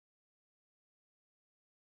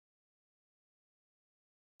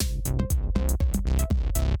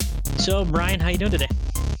So, Brian, how you doing today?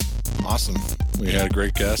 Awesome. We had a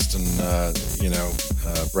great guest, and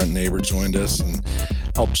Brent Neighbor joined us and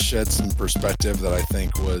helped shed some perspective that I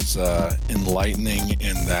think was enlightening.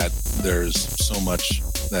 In that there's so much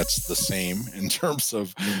that's the same in terms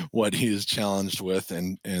of what he is challenged with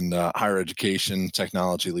in higher education,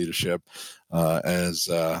 technology leadership, as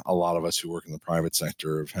a lot of us who work in the private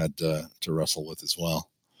sector have had to wrestle with as well.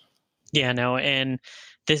 Yeah, no, and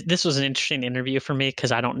this was an interesting interview for me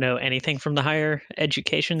because I don't know anything from the higher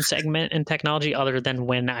education segment in technology other than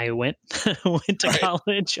when I went went to Right.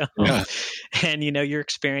 college. Yeah. And your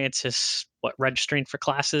experience is what registering for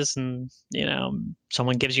classes, and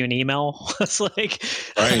someone gives you an email. It's like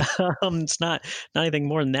Right. it's not anything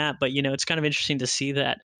more than that. But it's kind of interesting to see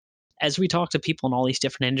that as we talk to people in all these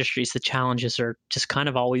different industries, the challenges are just kind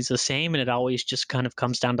of always the same, and it always just kind of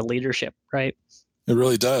comes down to leadership, right? It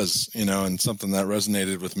really does, and something that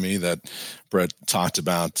resonated with me that Brett talked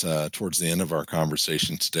about towards the end of our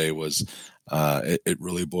conversation today was it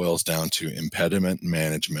really boils down to impediment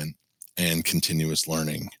management and continuous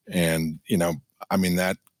learning. And, I mean,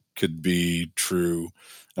 that could be true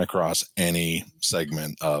across any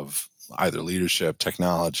segment of either leadership,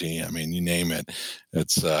 technology. I mean, you name it.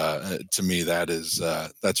 It's to me,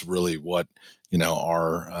 that's really what,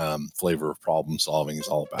 our flavor of problem solving is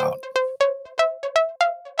all about.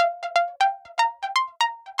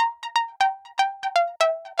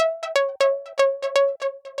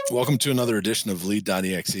 Welcome to another edition of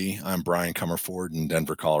Lead.exe. I'm Brian Comerford in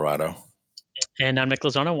Denver, Colorado. And I'm Nick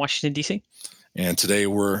Lozano, Washington, D.C. And today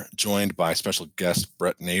we're joined by special guest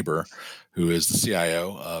Brett Neighbor, who is the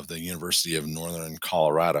CIO of the University of Northern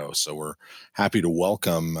Colorado. So we're happy to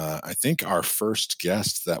welcome, I think, our first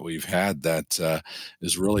guest that we've had that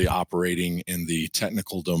is really operating in the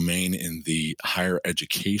technical domain in the higher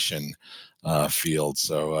education field.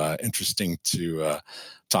 So interesting to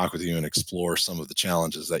talk with you and explore some of the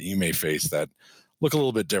challenges that you may face that look a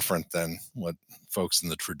little bit different than what folks in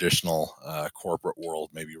the traditional corporate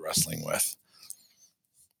world may be wrestling with.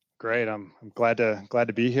 Great. I'm glad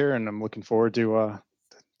to be here, and I'm looking forward to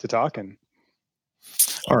talking.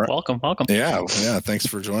 All right. Welcome. Yeah. Thanks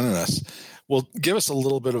for joining us. Well, give us a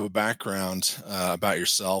little bit of a background about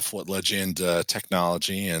yourself. What led you into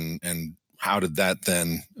technology, and how did that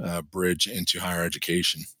then bridge into higher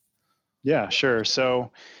education? Yeah, sure.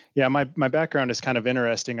 So, yeah, my background is kind of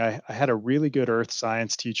interesting. I had a really good earth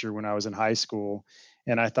science teacher when I was in high school,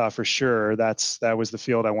 and I thought for sure that was the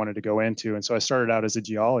field I wanted to go into. And so I started out as a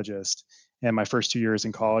geologist. And my first 2 years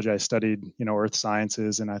in college, I studied, earth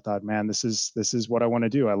sciences, and I thought, man, this is what I want to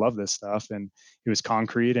do. I love this stuff, and it was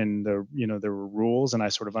concrete, and there were rules, and I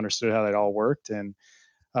sort of understood how that all worked.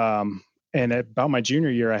 Um, and at about my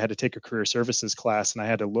junior year, I had to take a career services class, and I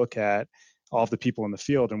had to look at all of the people in the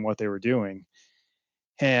field and what they were doing.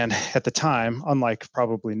 And at the time, unlike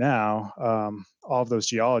probably now, all of those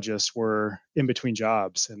geologists were in between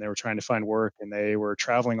jobs, and they were trying to find work, and they were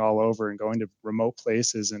traveling all over and going to remote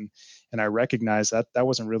places. And I recognized that that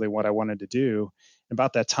wasn't really what I wanted to do.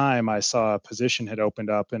 About that time, I saw a position had opened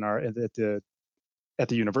up in our at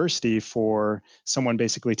the university for someone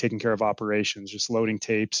basically taking care of operations, just loading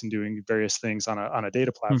tapes and doing various things on a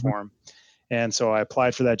data Mm-hmm. platform. And so I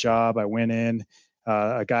applied for that job. I went in.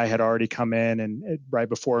 A guy had already come in and right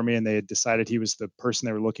before me, and they had decided he was the person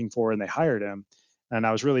they were looking for, and they hired him. And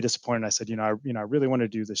I was really disappointed. I said, I really want to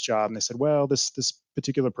do this job. And they said, well, this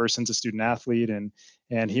particular person's a student athlete, and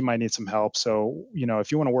he might need some help. So,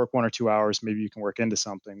 if you want to work 1 or 2 hours, maybe you can work into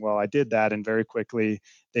something. Well, I did that, and very quickly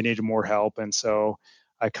they needed more help, and so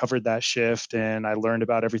I covered that shift, and I learned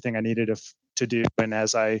about everything I needed to do. And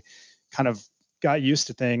as I kind of got used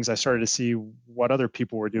to things, I started to see what other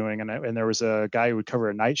people were doing. And there was a guy who would cover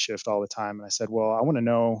a night shift all the time. And I said, well, I want to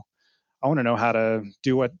know how to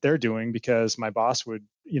do what they're doing, because my boss would,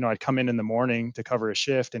 I'd come in the morning to cover a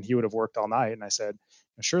shift, and he would have worked all night. And I said,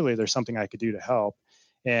 surely there's something I could do to help.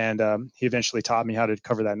 And he eventually taught me how to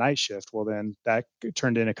cover that night shift. Well, then that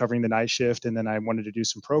turned into covering the night shift. And then I wanted to do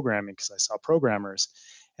some programming because I saw programmers.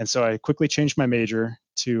 And so I quickly changed my major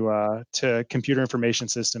to computer information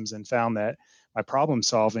systems, and found that my problem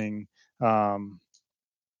solving uh,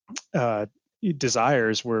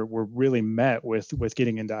 desires were really met with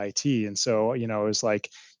getting into IT. And so, it was like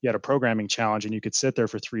you had a programming challenge, and you could sit there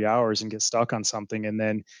for 3 hours and get stuck on something, and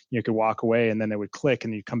then you could walk away, and then it would click,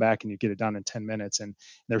 and you'd come back and you get it done in 10 minutes. And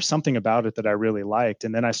there's something about it that I really liked.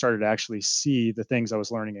 And then I started to actually see the things I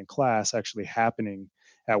was learning in class actually happening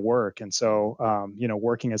at work. And so,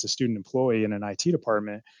 working as a student employee in an IT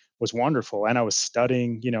department was wonderful. And I was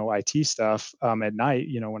studying, IT stuff at night,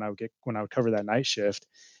 when I would cover that night shift.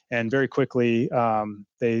 And very quickly,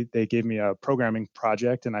 they gave me a programming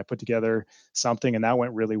project, and I put together something, and that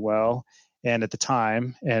went really well. And at the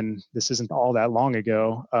time, and this isn't all that long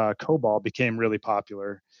ago, COBOL became really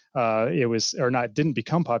popular. It was, or not, didn't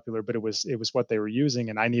become popular, but it was what they were using,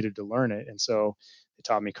 and I needed to learn it. And so they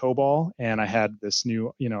taught me COBOL, and I had this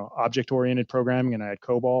new, object-oriented programming, and I had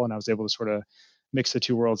COBOL, and I was able to sort of mix the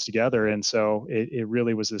two worlds together. And so it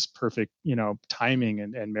really was this perfect, timing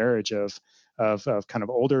and marriage of kind of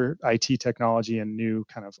older IT technology and new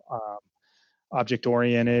kind of object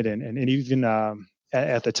oriented, and even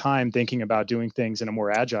at the time thinking about doing things in a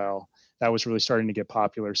more agile. That was really starting to get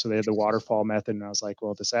popular. So they had the waterfall method, and I was like,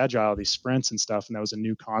 well, this agile, these sprints and stuff, and that was a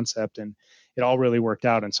new concept, and it all really worked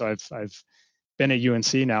out. And so I've been at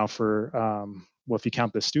UNC now for well, if you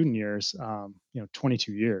count the student years,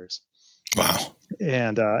 22 years. Wow.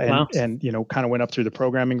 And Wow. kind of went up through the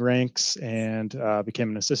programming ranks, and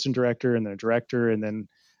became an assistant director and then a director, and then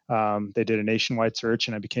they did a nationwide search,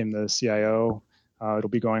 and I became the CIO. It'll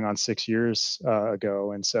be going on 6 years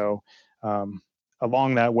ago. And so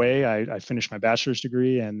along that way, I finished my bachelor's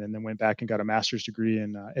degree, and then went back and got a master's degree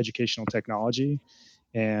in educational technology,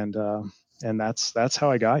 and that's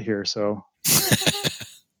how I got here. So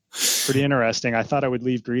pretty interesting. I thought I would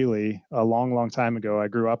leave Greeley a long, long time ago. I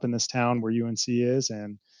grew up in this town where UNC is,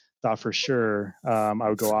 and thought for sure I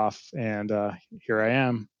would go off, and here I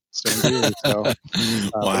am, still in Greeley. So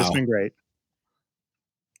Wow. It's been great.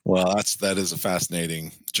 Well, that is a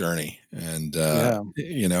fascinating journey, and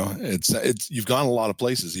it's you've gone a lot of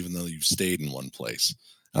places, even though you've stayed in one place.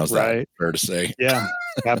 How's Right. that fair to say? Yeah,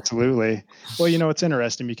 absolutely. Well, it's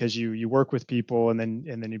interesting because you work with people, and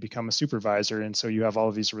then you become a supervisor, and so you have all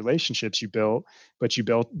of these relationships you built, but you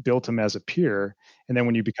built them as a peer. And then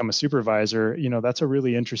when you become a supervisor, that's a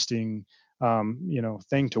really interesting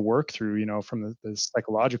thing to work through, from the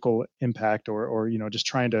psychological impact, or just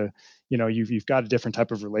trying to, you've got a different type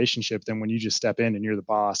of relationship than when you just step in and you're the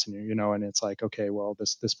boss, and and it's like, okay, well,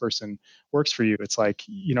 this person works for you. It's like,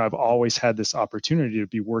 I've always had this opportunity to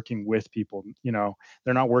be working with people.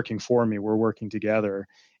 They're not working for me, we're working together.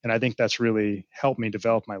 And I think that's really helped me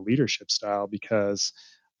develop my leadership style, because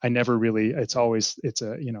I never really, it's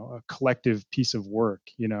a, a collective piece of work,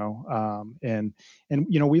 and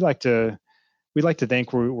we like to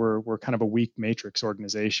think we're kind of a weak matrix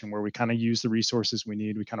organization, where we kind of use the resources we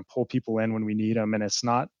need. We kind of pull people in when we need them, and it's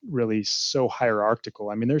not really so hierarchical.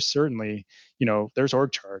 I mean, there's certainly, there's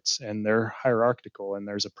org charts, and they're hierarchical, and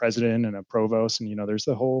there's a president and a provost, and there's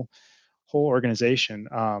the whole organization.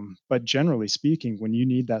 But generally speaking, when you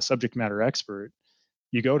need that subject matter expert,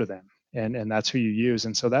 you go to them, and that's who you use.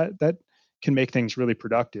 And so that can make things really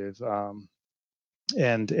productive.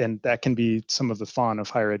 And that can be some of the fun of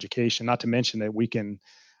higher education. Not to mention that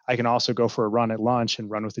I can also go for a run at lunch and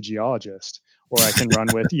run with a geologist, or I can run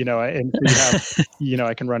with, and you have,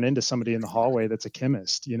 I can run into somebody in the hallway that's a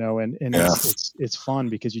chemist, and Yeah. it's fun,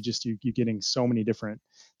 because you're getting so many different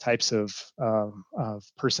types of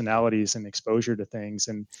personalities and exposure to things,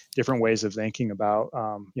 and different ways of thinking about,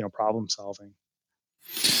 problem solving.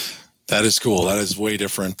 That is cool. That is way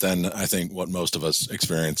different than I think what most of us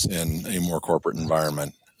experience in a more corporate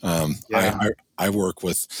environment. Yeah. I work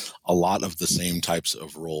with a lot of the same types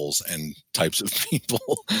of roles and types of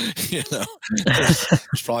people.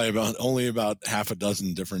 There's probably only about half a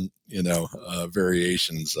dozen different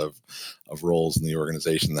variations of roles in the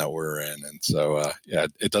organization that we're in, and so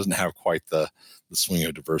it doesn't have quite the swing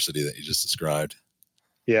of diversity that you just described.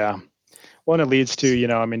 Yeah. Well, and it leads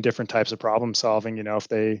to, different types of problem solving. If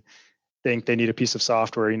they think they need a piece of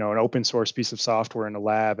software, an open source piece of software in a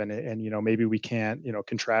lab, and maybe we can't,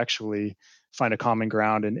 contractually find a common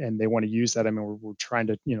ground, and they want to use that. I mean, we're trying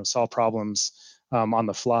to, solve problems on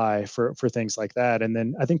the fly for things like that. And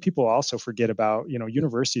then I think people also forget about,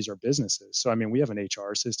 universities are businesses. So I mean, we have an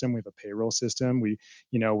HR system, we have a payroll system, we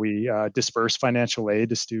disperse financial aid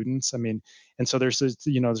to students. I mean, and so there's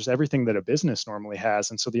everything that a business normally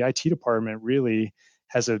has. And so the IT department really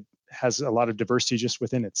has a lot of diversity just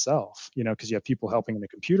within itself, because you have people helping in the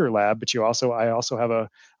computer lab, but I also have a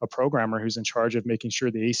programmer who's in charge of making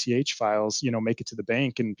sure the ACH files, make it to the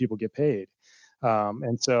bank and people get paid.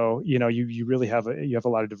 And so, you really have a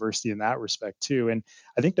lot of diversity in that respect too. And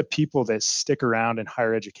I think the people that stick around in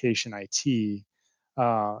higher education IT,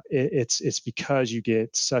 it's because you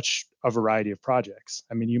get such a variety of projects.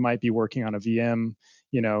 I mean, you might be working on a VM,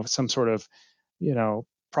 some sort of,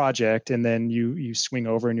 project, and then you swing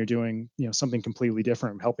over and you're doing something completely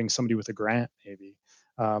different, helping somebody with a grant maybe.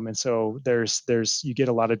 And so there's you get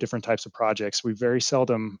a lot of different types of projects. We very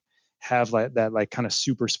seldom have like that, like kind of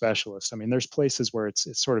super specialist. I mean, there's places where it's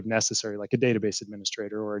sort of necessary, like a database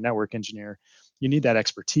administrator or a network engineer. You need that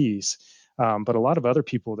expertise. But a lot of other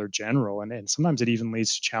people, they're general, and sometimes it even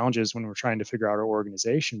leads to challenges when we're trying to figure out our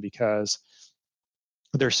organization, because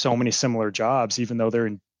there's so many similar jobs, even though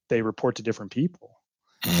they report to different people.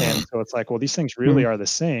 And so it's like, well, these things really Mm. are the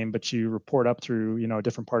same, but you report up through, a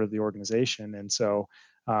different part of the organization. And so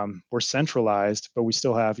we're centralized, but we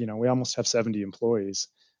still have, we almost have 70 employees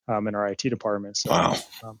in our IT department. So Wow.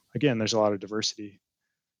 again, there's a lot of diversity.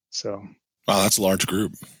 So Wow, that's a large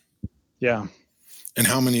group. yeah. And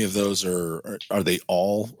how many of those are they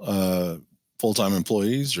all full-time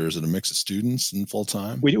employees, or is it a mix of students and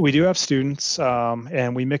full-time? We do have students,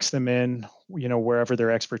 and we mix them in, wherever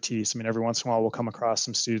their expertise. I mean, every once in a while we'll come across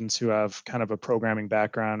some students who have kind of a programming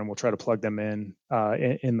background, and we'll try to plug them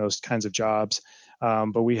in those kinds of jobs.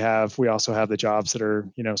 But we also have the jobs that are,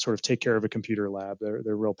 sort of take care of a computer lab.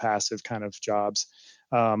 They're real passive kind of jobs.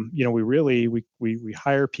 We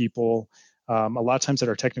hire people a lot of times at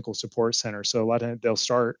our technical support center. So a lot of they'll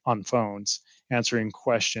start on phones answering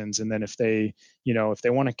questions, and then if they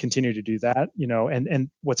want to continue to do that, and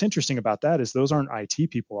what's interesting about that is those aren't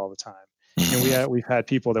IT people all the time. And we've had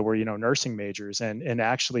people that were, nursing majors, and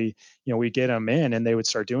actually, we get them in and they would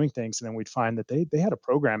start doing things, and then we'd find that they had a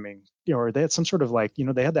programming, or they had some sort of like,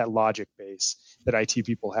 they had that logic base that IT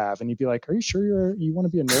people have, and you'd be like, are you sure you want to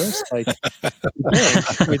be a nurse? Like,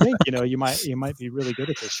 we think, you might be really good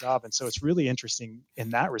at this job. And so it's really interesting in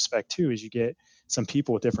that respect too, is you get some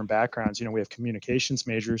people with different backgrounds. We have communications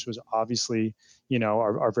majors, which obviously,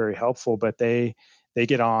 are very helpful, but they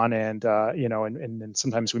get on, and and then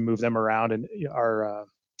sometimes we move them around, and our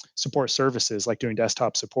support services, like doing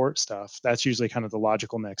desktop support stuff, that's usually kind of the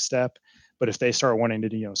logical next step. But if they start wanting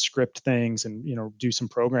to script things and do some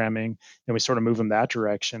programming, then we sort of move them that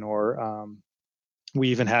direction. Or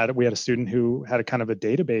we had a student who had a kind of a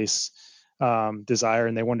database desire,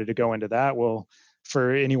 and they wanted to go into that. Well,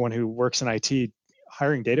 for anyone who works in IT,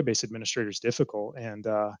 hiring database administrators is difficult, and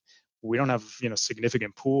we don't have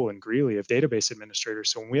significant pool in Greeley of database administrators.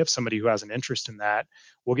 So when we have somebody who has an interest in that,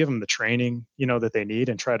 we'll give them the training that they need,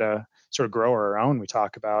 and try to sort of grow our own. We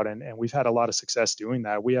talk about, and we've had a lot of success doing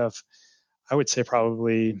that. We have, I would say,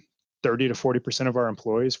 probably 30 to 40% of our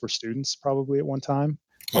employees were students probably at one time,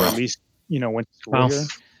 or at Wow. least went to school Wow. here.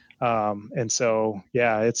 And so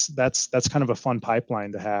yeah, that's kind of a fun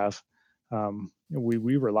pipeline to have.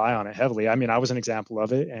 We rely on it heavily. I mean, I was an example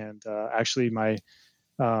of it, and actually my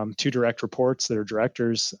two direct reports that are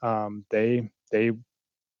directors, they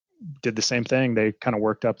did the same thing. They kind of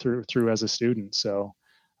worked up through as a student. So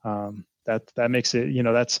that makes it,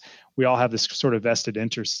 we all have this sort of vested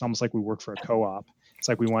interest. It's almost like we work for a co-op. It's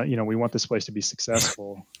like we want this place to be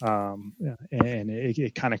successful, and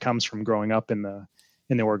it kind of comes from growing up in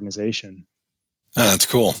the organization. That's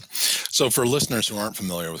cool. So for listeners who aren't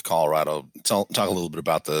familiar with Colorado, talk a little bit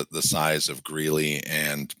about the size of Greeley,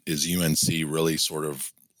 and is UNC really sort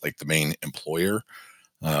of like the main employer,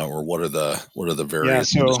 or what are the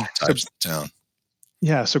various types of town?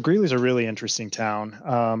 Yeah, so Greeley's a really interesting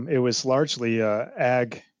town. It was largely a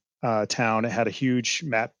ag town. It had a huge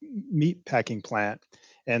meat packing plant,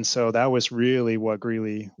 and so that was really what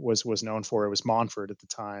Greeley was known for. It was Monfort at the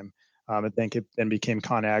time. I think it then became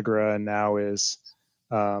ConAgra, and now is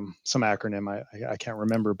some acronym I can't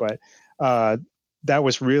remember, but that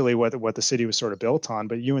was really what the city was sort of built on.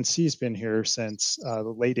 But UNC's been here since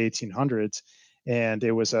the late 1800s, and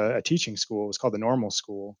it was a teaching school. It was called the Normal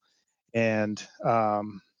School, and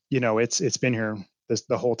it's been here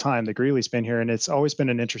the whole time. The Greeley's been here, and it's always been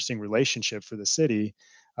an interesting relationship for the city.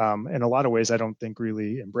 In a lot of ways, I don't think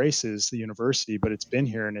Greeley embraces the university, but it's been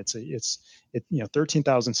here, and it's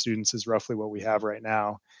 13,000 students is roughly what we have right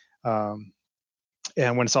now.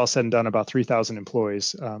 And when it's all said and done, about 3,000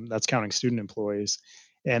 employees. That's counting student employees,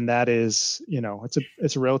 and that is,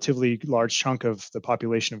 it's a relatively large chunk of the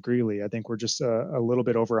population of Greeley. I think we're just a little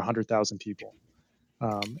bit over 100,000 people,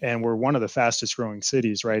 and we're one of the fastest growing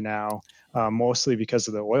cities right now, mostly because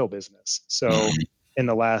of the oil business. So in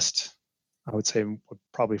the last, I would say,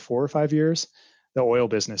 probably 4 or 5 years, the oil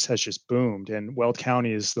business has just boomed, and Weld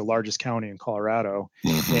County is the largest county in Colorado,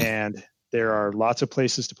 and there are lots of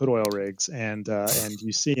places to put oil rigs, and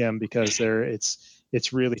you see them because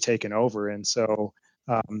it's really taken over. And so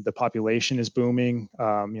the population is booming.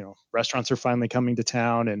 Restaurants are finally coming to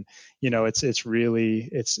town, and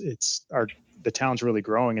the town's really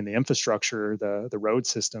growing, and the infrastructure, the road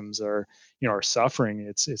systems are suffering.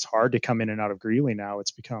 It's hard to come in and out of Greeley now.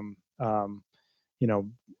 It's become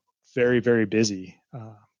very, very busy.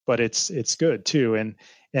 but it's good too.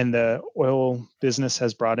 And the oil business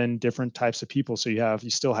has brought in different types of people. So you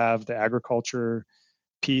still have the agriculture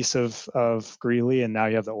piece of Greeley, and now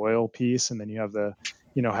you have the oil piece, and then you have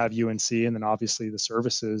have UNC, and then obviously the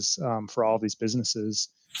services for all of these businesses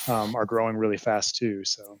are growing really fast too.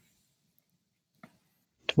 So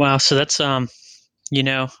Wow. So that's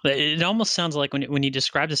it almost sounds like when you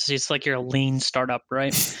describe this, it's like you're a lean startup,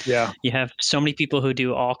 right? yeah, You have so many people who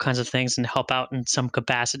do all kinds of things and help out in some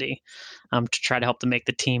capacity, to try to help to make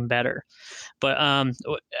the team better. But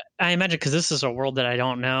I imagine, because this is a world that I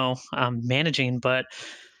don't know managing, but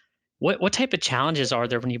what type of challenges are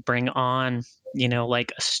there when you bring on,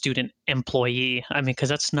 like a student employee? I mean, because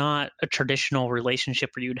that's not a traditional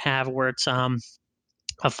relationship where you'd have where it's a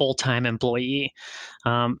full-time employee,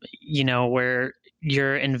 where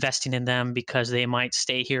you're investing in them because they might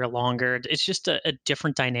stay here longer. It's just a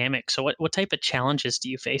different dynamic. So what type of challenges do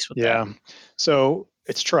you face with that? yeah. So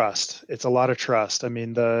it's trust. It's a lot of trust. I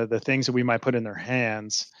mean, the things that we might put in their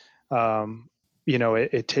hands, um,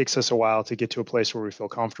 it takes us a while to get to a place where we feel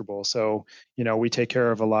comfortable. So, we take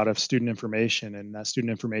care of a lot of student information, and that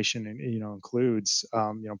student information, includes,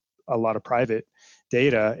 a lot of private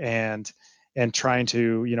data, and trying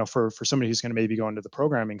to, for somebody who's going to maybe go into the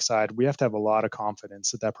programming side, we have to have a lot of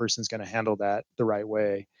confidence that that person's going to handle that the right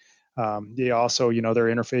way. They also,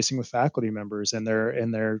 they're interfacing with faculty members, and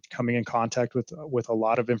they're coming in contact with a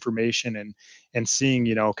lot of information, and seeing,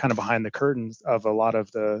 kind of behind the curtains of a lot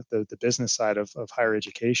of the business side of higher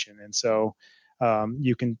education. And so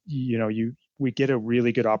you can, we get a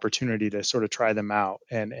really good opportunity to sort of try them out,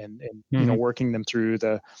 and Hmm. working them through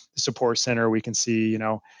the support center, we can see,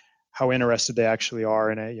 how interested they actually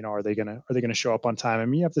are in it. Are they gonna show up on time? I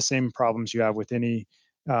mean, you have the same problems you have with any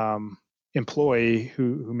um, employee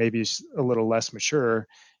who maybe is a little less mature.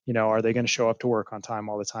 Are they going to show up to work on time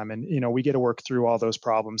all the time? And we get to work through all those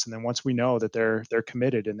problems, and then once we know that they're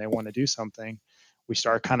committed and they want to do something, we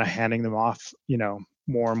start kind of handing them off,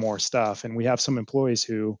 more and more stuff. And we have some employees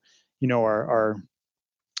who, are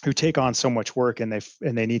who take on so much work, and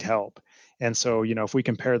they need help. And so, if we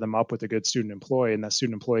can pair them up with a good student employee, and that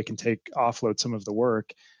student employee can offload some of the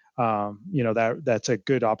work, that's a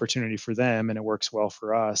good opportunity for them, and it works well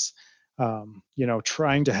for us.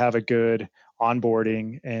 Trying to have a good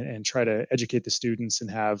onboarding, and try to educate the students, and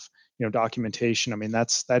have, documentation. I mean,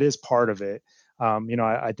 that is part of it.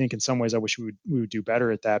 I think in some ways I wish we would do better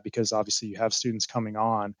at that, because obviously you have students coming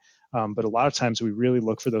on, but a lot of times we really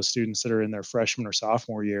look for those students that are in their freshman or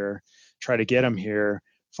sophomore year, try to get them here,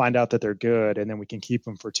 find out that they're good, and then we can keep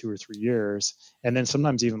them for 2 or 3 years, and then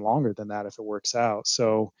sometimes even longer than that if it works out.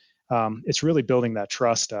 So it's really building that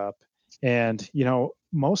trust up. And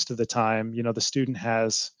most of the time, the student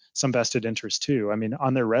has some vested interest too. I mean,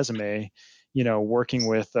 on their resume, working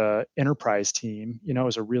with a enterprise team,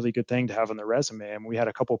 is a really good thing to have on their resume. And we had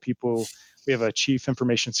a couple people. We have a chief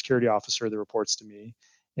information security officer that reports to me,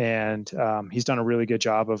 and he's done a really good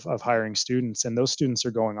job of hiring students. And those students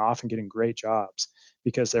are going off and getting great jobs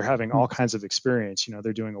because they're having all kinds of experience.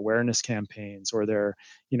 They're doing awareness campaigns, or they're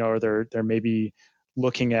maybe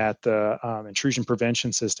looking at the intrusion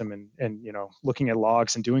prevention system, and looking at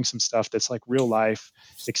logs and doing some stuff that's like real life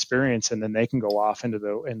experience. And then they can go off into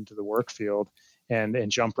the work field, and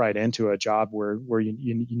jump right into a job where you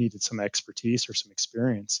needed some expertise or some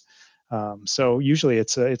experience. So usually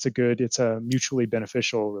it's a mutually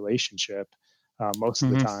beneficial relationship most of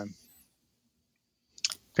the Hmm. time.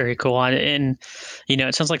 Very cool. And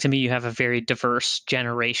it sounds like to me you have a very diverse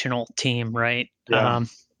generational team, right? Yeah.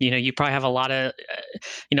 You probably have a lot of,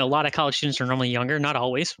 a lot of college students are normally younger, not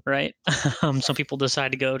always, right? Some people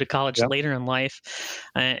decide to go to college Yep. later in life,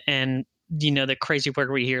 and the crazy word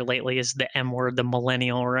we hear lately is the M word, the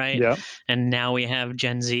millennial, right? Yep. And now we have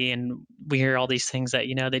Gen Z, and we hear all these things that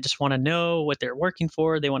they just want to know what they're working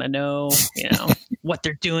for. They want to know, what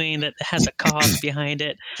they're doing that has a cause behind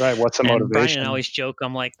it. Right. What's the And Brian and I motivation? always joke,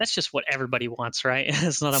 I'm like, that's just what everybody wants, right?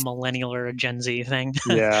 It's not a millennial or a Gen Z thing.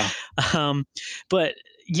 Yeah. um, but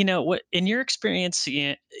what in your experience,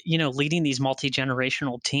 leading these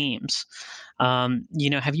multi-generational teams,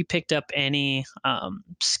 have you picked up any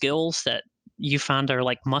skills that you found are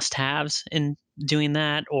like must-haves in doing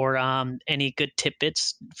that, or any good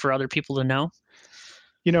tidbits for other people to know?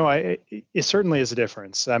 It certainly is a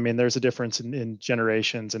difference. I mean, there's a difference in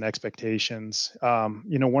generations and expectations.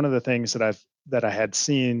 One of the things that I had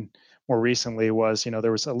seen more recently was,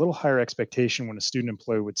 there was a little higher expectation when a student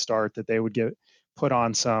employee would start, that they would get put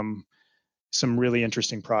on some really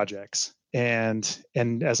interesting projects. And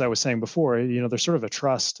as I was saying before, there's sort of a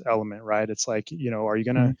trust element, right? It's like, are you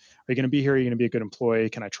gonna Mhm. be here? Are you gonna be a good employee?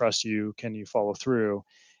 Can I trust you? Can you follow through?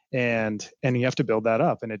 and you have to build that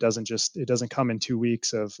up, and it doesn't come in 2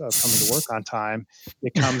 weeks of coming to work on time.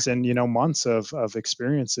 It comes in, months of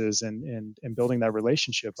experiences and building that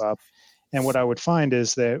relationship up. And what I would find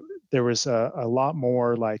is that there was a lot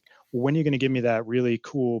more like, when are you going to give me that really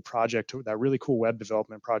cool project, that really cool web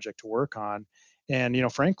development project to work on? And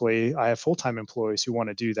frankly, I have full-time employees who want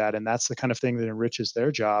to do that, and that's the kind of thing that enriches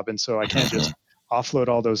their job. And so I can't just offload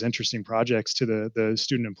all those interesting projects to the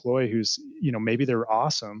student employee who's, maybe they're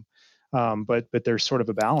awesome, but there's sort of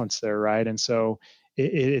a balance there, right? And so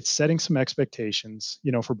it's setting some expectations,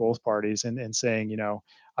 for both parties, and saying,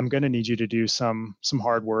 I'm going to need you to do some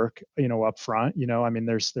hard work, up front. I mean,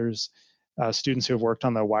 there's students who have worked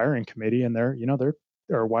on the wiring committee, and they're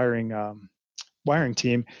or wiring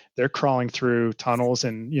team. They're crawling through tunnels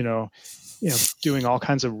and doing all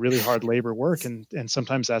kinds of really hard labor work, and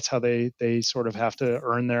sometimes that's how they sort of have to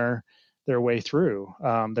earn their way through.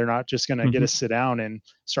 They're not just going to get to sit down and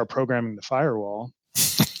start programming the firewall.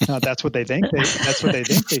 That's what they think. That's what they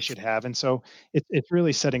think they should have. And so it's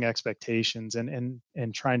really setting expectations and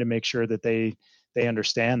trying to make sure that they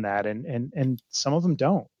understand that. And some of them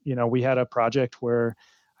don't. We had a project where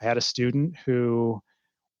I had a student who,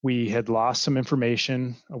 we had lost some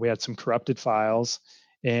information. We had some corrupted files,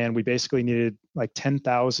 and we basically needed like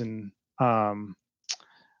 10,000. I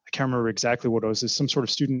can't remember exactly what it was. It's some sort of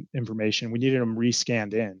student information. We needed them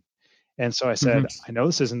rescanned in. And so I said, I know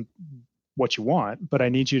this isn't what you want, but I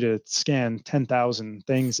need you to scan 10,000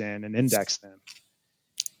 things in and index them.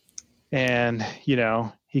 And,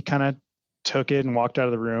 he kind of took it and walked out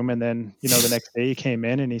of the room. And then, the next day he came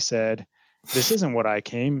in and he said, this isn't what I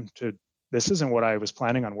was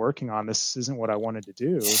planning on working on. This isn't what I wanted to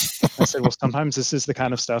do. I said, well, sometimes this is the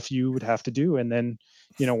kind of stuff you would have to do. And then,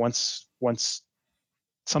 once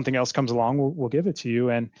something else comes along, we'll give it to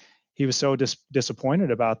you. And he was so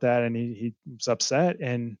disappointed about that. And he was upset.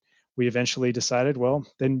 And we eventually decided, well,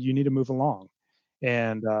 then you need to move along.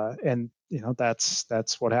 And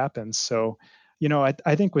that's what happens. So,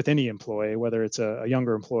 I think with any employee, whether it's a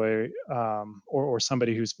younger employee or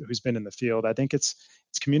somebody who's been in the field, I think it's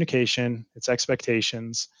communication, it's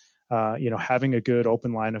expectations, having a good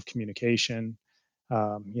open line of communication,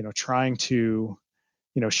 trying to,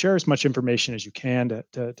 share as much information as you can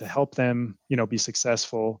to help them, be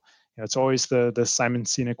successful. It's always the Simon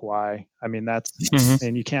Sinek why. I mean,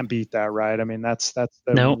 and you can't beat that, right? I mean, that's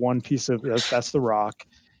the one piece of that's the rock.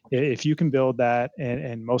 If you can build that,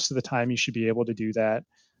 and most of the time you should be able to do that,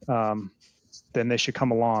 then they should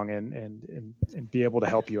come along and be able to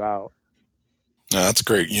help you out. That's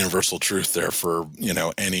great universal truth there for,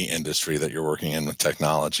 any industry that you're working in with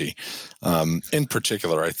technology. In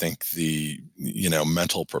particular, I think the,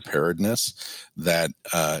 mental preparedness that,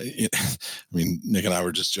 Nick and I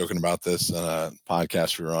were just joking about this on a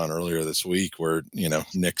podcast we were on earlier this week where,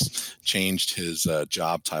 Nick's changed his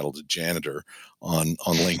job title to janitor on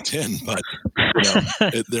LinkedIn, but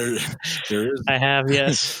there is, I have,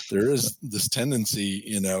 yes, there is this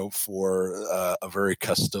tendency, for a very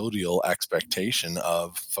custodial expectation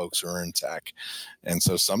of folks who are in tech, and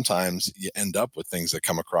so sometimes you end up with things that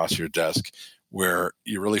come across your desk where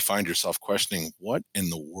you really find yourself questioning, what in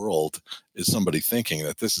the world is somebody thinking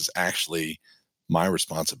that this is actually my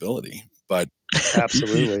responsibility? But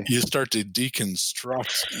absolutely, you start to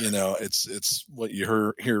deconstruct, it's what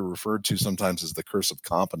you hear referred to sometimes as the curse of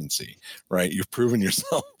competency, right? You've proven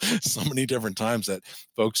yourself so many different times that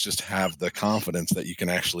folks just have the confidence that you can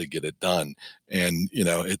actually get it done. And,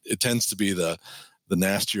 it tends to be the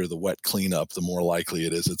nastier the wet cleanup, the more likely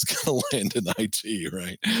it is it's going to land in IT,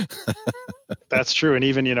 right? That's true. And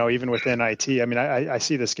even within IT, I mean, I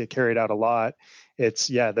see this get carried out a lot. It's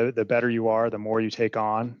the better you are, the more you take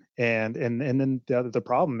on. And then the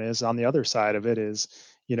problem is on the other side of it is,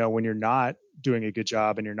 when you're not doing a good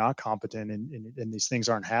job and you're not competent and these things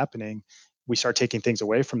aren't happening, we start taking things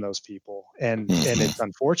away from those people. And it's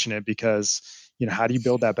unfortunate because, how do you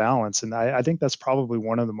build that balance? And I think that's probably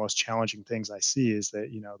one of the most challenging things I see is that,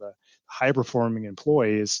 the high performing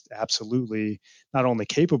employee is absolutely not only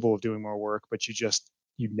capable of doing more work, but you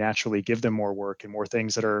naturally give them more work and more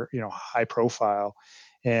things that are, high profile,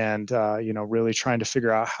 and, really trying to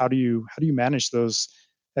figure out how do you manage those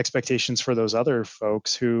expectations for those other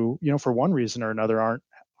folks who, for one reason or another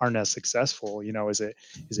aren't as successful. Is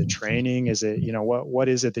it training? Is it, what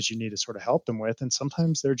is it that you need to sort of help them with? And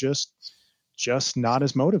sometimes they're just not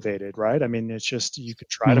as motivated, right? I mean, it's just, you could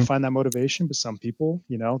try to find that motivation, but some people,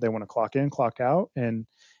 they want to clock in, clock out and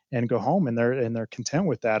go home, and they're content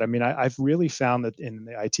with that. I mean, I've really found that in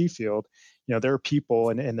the IT field, there are people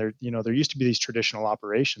and there used to be these traditional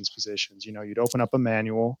operations positions. You'd open up a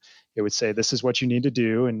manual, it would say, this is what you need to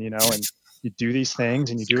do. And, and you do these things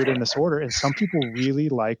and you do it in this order. And some people really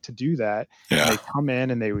like to do that. And Yeah. they come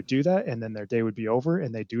in and they would do that, and then their day would be over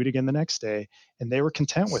and they do it again the next day. And they were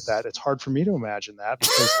content with that. It's hard for me to imagine that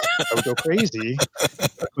because I would go crazy.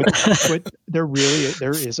 But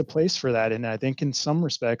there is a place for that. And I think in some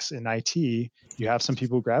respects in IT, you have some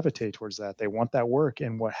people who gravitate towards that. They want that work.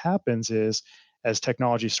 And what happens is as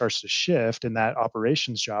technology starts to shift and that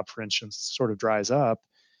operations job, for instance, sort of dries up,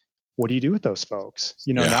 what do you do with those folks?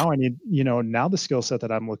 Yeah. Now I need, now the skill set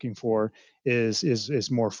that I'm looking for is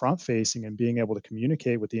more front facing and being able to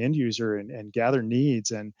communicate with the end user and gather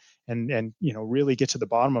needs and really get to the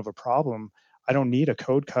bottom of a problem. I don't need a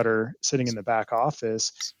code cutter sitting in the back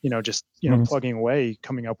office, just Mhm. plugging away,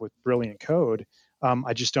 coming up with brilliant code.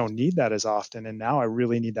 I just don't need that as often. And now I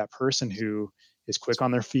really need that person who is quick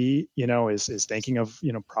on their feet, is thinking of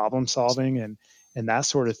problem solving and that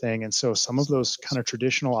sort of thing. And so some of those kind of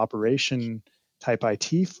traditional operation type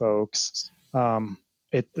IT folks,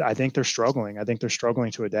 I think they're struggling. I think they're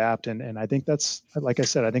struggling to adapt. And I think that's, like I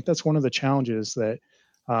said, I think that's one of the challenges that,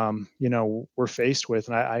 we're faced with.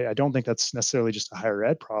 And I don't think that's necessarily just a higher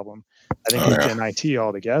ed problem. I think Oh, it's yeah. in IT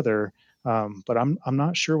altogether. But I'm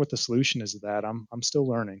not sure what the solution is to that. I'm still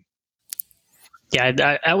learning.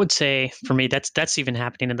 Yeah, I would say for me that's even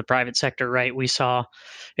happening in the private sector, right? We saw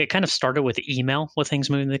it kind of started with email with things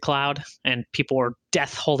moving to the cloud, and people were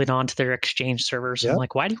death holding on to their Exchange servers. I'm Yep.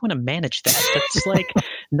 like, why do you want to manage that? That's like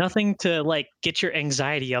nothing to like get your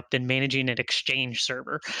anxiety up than managing an Exchange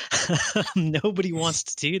server. Nobody wants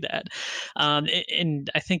to do that. And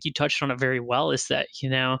I think you touched on it very well. Is that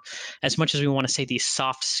as much as we want to say these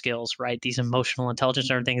soft skills, right? These emotional intelligence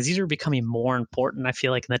and everything, these are becoming more important. I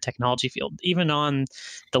feel like in the technology field, even on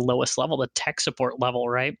the lowest level, the tech support level,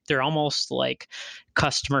 right? They're almost like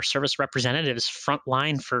customer service representatives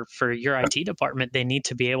frontline for your IT department. They need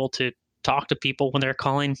to be able to talk to people when they're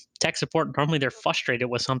calling tech support. Normally they're frustrated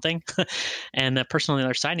with something and the person on the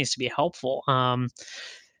other side needs to be helpful.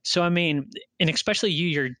 So I mean, and especially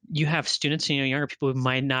you have students, younger people who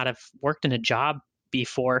might not have worked in a job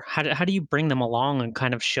before. How do you bring them along and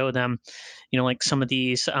kind of show them, like some of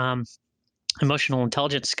these emotional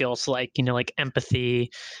intelligence skills, like like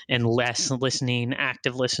empathy and less listening,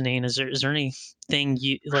 active listening? Is there anything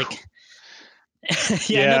you like?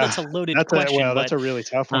 Yeah, I know Yeah, that's a loaded question, that's but a really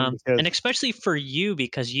tough one because and especially for you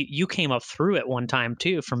because you came up through it one time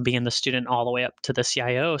too, from being the student all the way up to the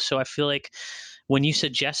CIO. So I feel like when you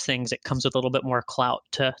suggest things, it comes with a little bit more clout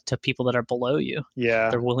to people that are below you. yeah,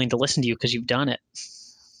 They're willing to listen to you because you've done it.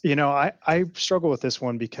 I struggle with this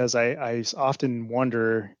one because I often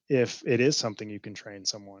wonder if it is something you can train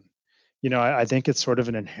someone. I think it's sort of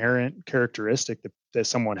an inherent characteristic that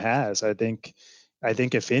someone has. I think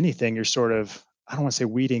if anything, you're sort of, I don't want to say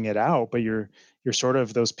weeding it out, but you're sort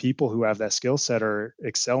of those people who have that skill set are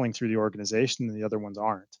excelling through the organization and the other ones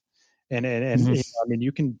aren't. And Mhm. I mean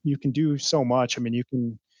you can do so much. I mean you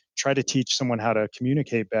can try to teach someone how to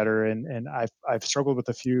communicate better and I've struggled with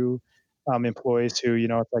a few employees who,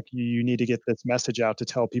 it's like you need to get this message out to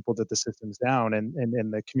tell people that the system's down, and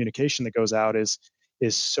the communication that goes out is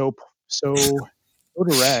so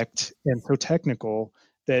direct and so technical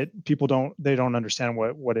that people don't understand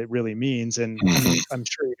what it really means. And Mhm. I'm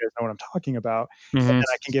sure you guys know what I'm talking about. And Mhm. then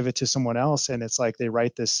I can give it to someone else, and it's like they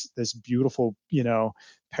write this beautiful,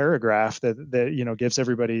 paragraph that gives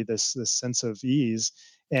everybody this sense of ease.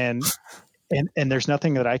 And there's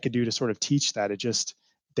nothing that I could do to sort of teach that.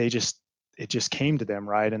 They just it just came to them,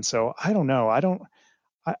 right? And so I don't know.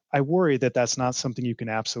 I worry that that's not something you can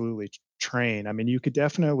absolutely train. I mean, you could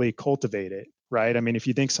definitely cultivate it, right? I mean, if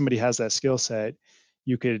you think somebody has that skill set,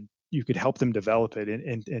 you could help them develop it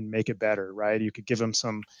and make it better, right? You could give them Mhm.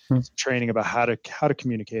 some training about how to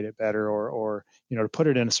communicate it better, or to put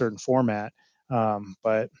it in a certain format.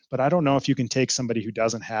 But I don't know if you can take somebody who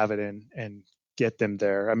doesn't have it and get them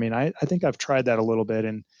there. I mean, I think I've tried that a little bit,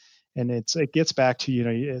 and it gets back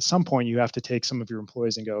to, at some point you have to take some of your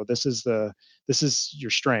employees and go, this is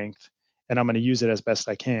your strength, and I'm going to use it as best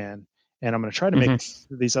I can, and I'm going to try to make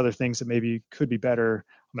Mhm. these other things that maybe could be better.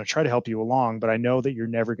 I'm going to try to help you along, but I know that you're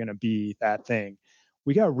never going to be that thing.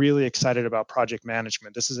 We got really excited about project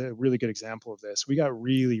management. This is a really good example of this. We got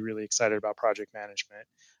really, really excited about project management.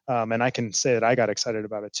 And I can say that I got excited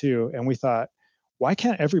about it too. And we thought, why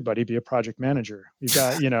can't everybody be a project manager? We've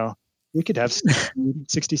got, we could have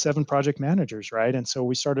 67 project managers, right? And so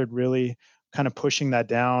we started really kind of pushing that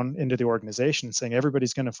down into the organization and saying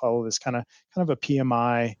everybody's going to follow this kind of a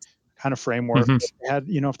PMI kind of framework. Mhm.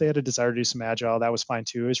 If they had a desire to do some agile, that was fine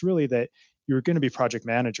too. It was really that you were going to be project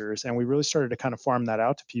managers, and we really started to kind of farm that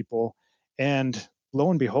out to people. And lo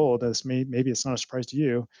and behold, maybe it's not a surprise to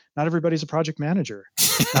you, not everybody's a project manager.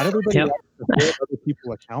 Not everybody Yep. likes to hold other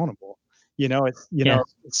people accountable. Yeah.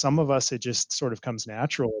 Some of us, it just sort of comes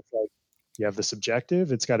natural. It's like you have this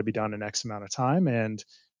objective, it's got to be done in X amount of time, and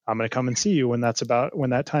I'm going to come and see you when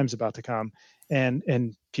that time's about to come.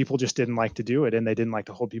 And people just didn't like to do it, and they didn't like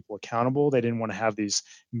to hold people accountable. They didn't want to have these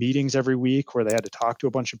meetings every week where they had to talk to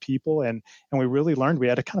a bunch of people. And we really learned we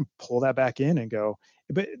had to kind of pull that back in and go.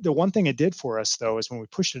 But the one thing it did for us, though, is when we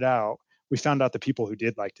pushed it out, we found out the people who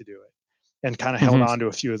did like to do it, and kind of held Hmm. on to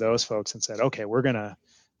a few of those folks and said, okay, we're gonna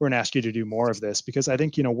ask you to do more of this, because I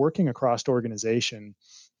think, working across organization,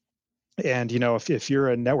 and if you're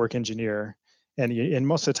a network engineer, and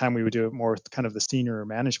most of the time we would do it more with kind of the senior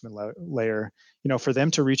management layer, for them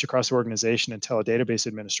to reach across the organization and tell a database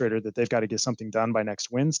administrator that they've got to get something done by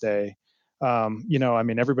next Wednesday. I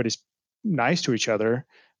mean, everybody's nice to each other,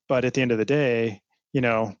 but at the end of the day,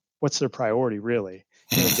 what's their priority really?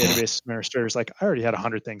 The database administrator is like, I already had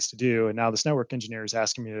 100 things to do, and now this network engineer is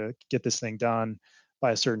asking me to get this thing done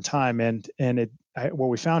by a certain time. What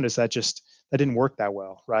we found is that didn't work that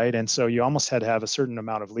well, right? And so you almost had to have a certain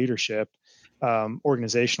amount of leadership,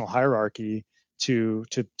 organizational hierarchy, to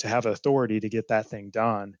have authority to get that thing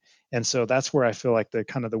done. And so that's where I feel like the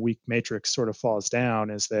kind of the weak matrix sort of falls down,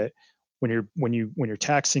 is that when you're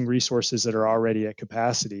taxing resources that are already at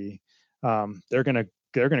capacity, they're gonna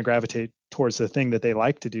gravitate towards the thing that they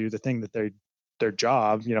like to do, the thing that their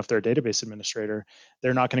job. If they're a database administrator,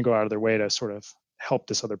 they're not going to go out of their way to sort of help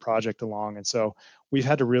this other project along. And so we've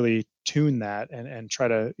had to really tune that, and try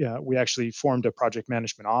to, we actually formed a project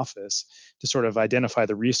management office to sort of identify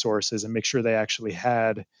the resources and make sure they actually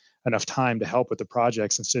had enough time to help with the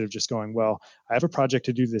projects, instead of just going, well, I have a project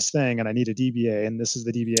to do this thing and I need a DBA, and this is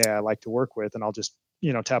the DBA I like to work with, and I'll just,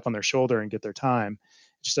 tap on their shoulder and get their time.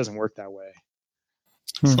 It just doesn't work that way.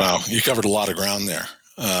 Wow, you covered a lot of ground there.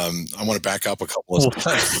 I want to back up a couple of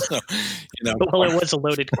steps. Well, it was a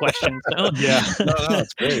loaded question. So. Yeah. No,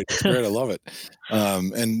 it's great. It's great. I love it.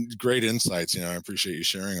 And great insights. I appreciate you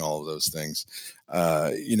sharing all of those things.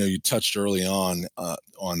 You touched early on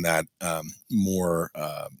that more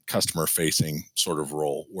customer-facing sort of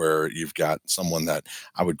role, where you've got someone that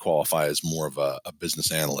I would qualify as more of a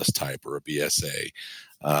business analyst type, or a BSA.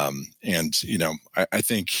 I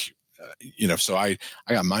think, so I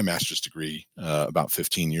got my master's degree about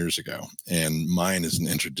 15 years ago, and mine is an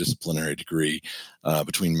interdisciplinary degree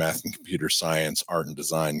between math and computer science, art and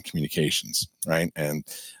design, communications, right? And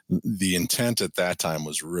the intent at that time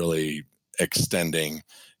was really extending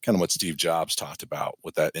kind of what Steve Jobs talked about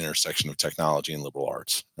with that intersection of technology and liberal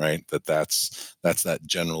arts, right? That's that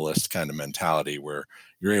generalist kind of mentality where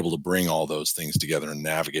you're able to bring all those things together and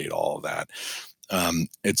navigate all of that.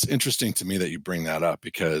 It's interesting to me that you bring that up,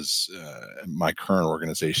 because my current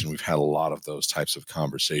organization, we've had a lot of those types of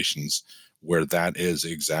conversations where that is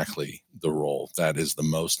exactly the role that is the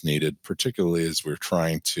most needed, particularly as we're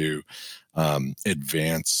trying to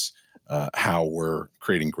advance how we're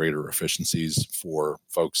creating greater efficiencies for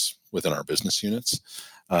folks within our business units.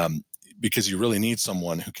 Because you really need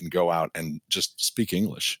someone who can go out and just speak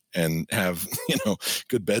English and have,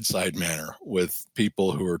 good bedside manner with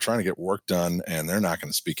people who are trying to get work done, and they're not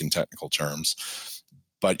going to speak in technical terms.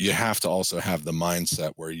 But you have to also have the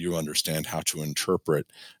mindset where you understand how to interpret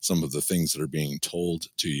some of the things that are being told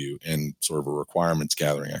to you in sort of a requirements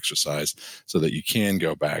gathering exercise, so that you can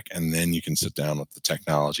go back and then you can sit down with the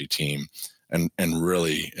technology team and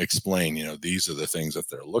really explain, these are the things that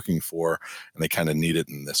they're looking for, and they kind of need it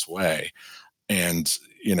in this way. And,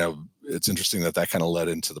 it's interesting that kind of led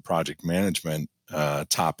into the project management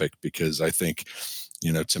topic, because I think,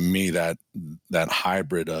 to me, that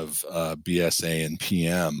hybrid of BSA and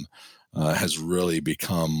PM has really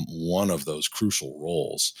become one of those crucial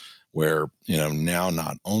roles where, now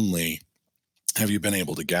not only have you been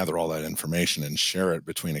able to gather all that information and share it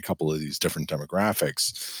between a couple of these different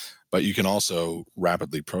demographics, but you can also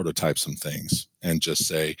rapidly prototype some things and just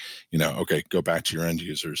say, okay, go back to your end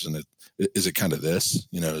users, and is it kind of this?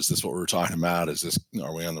 Is this what we're talking about?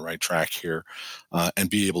 Are we on the right track here? And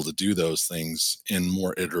be able to do those things in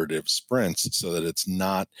more iterative sprints, so that it's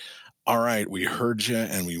not, all right, we heard you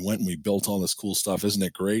and we went and we built all this cool stuff. Isn't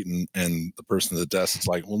it great? And the person at the desk is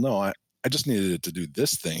like, well, no, I just needed it to do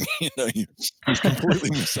this thing. You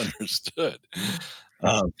completely misunderstood.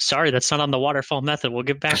 Sorry, that's not on the waterfall method. We'll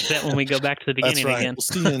get back to that when we go back to the beginning that's right. again. We'll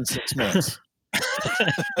see you in 6 months.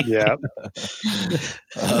 Yeah.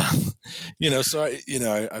 So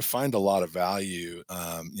I find a lot of value,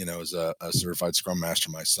 as a certified Scrum Master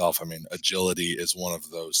myself. I mean, agility is one of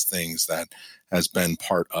those things that has been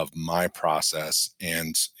part of my process.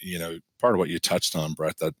 And, part of what you touched on,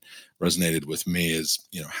 Brett, that resonated with me is,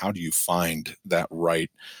 how do you find that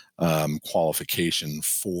right qualification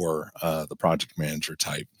for the project manager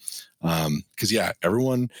type? Because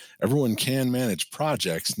everyone can manage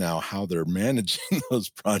projects. Now, how they're managing those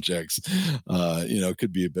projects,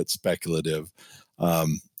 could be a bit speculative.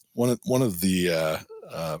 One of the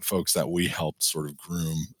folks that we helped sort of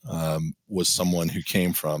groom was someone who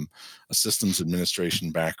came from a systems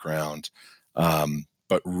administration background,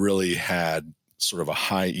 but really had sort of a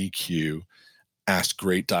high EQ, asked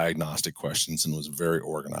great diagnostic questions, and was very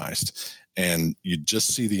organized. And you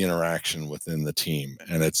just see the interaction within the team.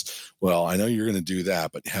 And it's, well, I know you're going to do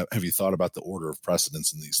that, but have you thought about the order of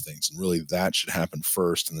precedence in these things? And really that should happen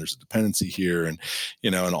first. And there's a dependency here. And,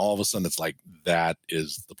 and all of a sudden it's like, that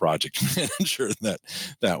is the project manager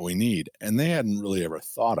that we need. And they hadn't really ever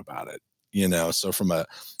thought about it, so from a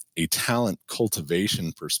talent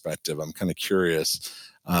cultivation perspective, I'm kind of curious,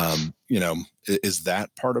 is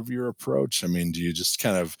that part of your approach? I mean, do you just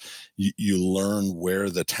kind of, you learn where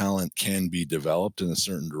the talent can be developed in a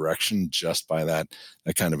certain direction just by that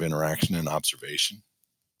kind of interaction and observation?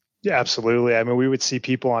 Yeah, absolutely. I mean, we would see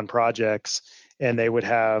people on projects and they would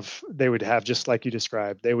have just like you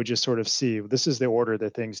described, they would just sort of see, this is the order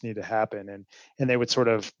that things need to happen. And they would sort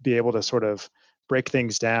of be able to sort of break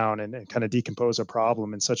things down and kind of decompose a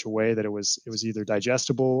problem in such a way that it was either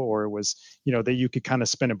digestible or it was, that you could kind of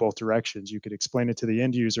spin it both directions. You could explain it to the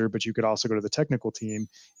end user, but you could also go to the technical team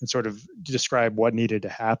and sort of describe what needed to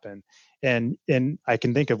happen. And I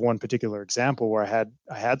can think of one particular example where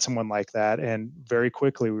I had someone like that, and very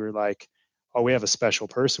quickly we were like, oh, we have a special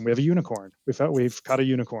person. We have a unicorn. We've caught a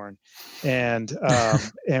unicorn, and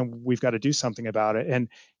and we've got to do something about it. And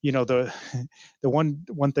the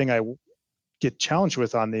one thing I get challenged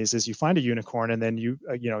with on these is you find a unicorn and then you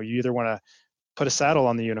either want to put a saddle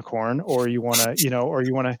on the unicorn or you want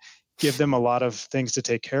to give them a lot of things to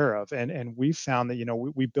take care of. And we've found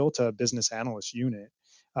that, we built a business analyst unit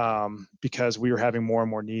because we were having more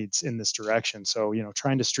and more needs in this direction. So,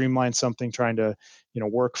 trying to streamline something, trying to,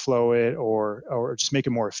 workflow it or just make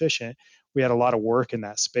it more efficient. We had a lot of work in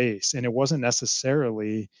that space, and it wasn't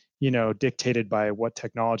necessarily dictated by what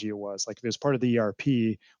technology it was. Like if it was part of the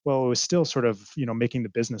ERP, well, it was still sort of, making the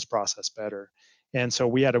business process better. And so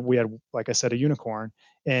we had, like I said, a unicorn,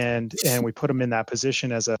 and we put them in that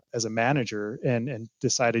position as a manager, and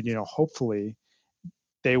decided, hopefully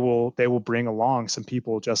they will bring along some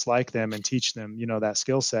people just like them and teach them, that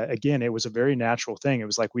skill set. Again, it was a very natural thing. It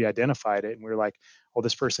was like we identified it and we were like, oh,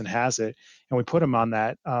 this person has it. And we put him on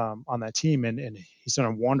that team, and he's done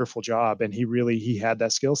a wonderful job. And he had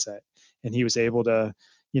that skill set, and he was able to,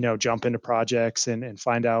 jump into projects and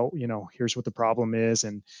find out, here's what the problem is.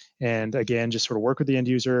 And again, just sort of work with the end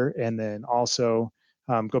user, and then also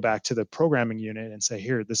go back to the programming unit and say,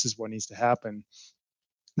 here, this is what needs to happen.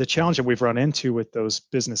 The challenge that we've run into with those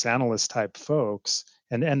business analyst type folks,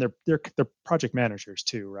 and they're project managers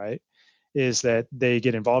too, right, is that they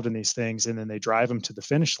get involved in these things and then they drive them to the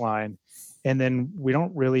finish line, and then we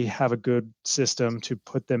don't really have a good system to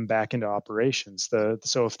put them back into operations.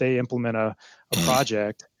 So if they implement a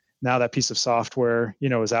project, now that piece of software,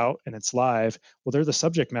 is out and it's live, well, they're the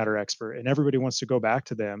subject matter expert and everybody wants to go back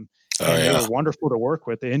to them. And they were wonderful to work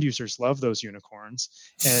with. The end users love those unicorns,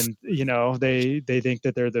 and they think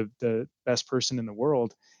that they're the best person in the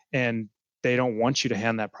world, and they don't want you to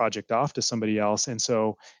hand that project off to somebody else. And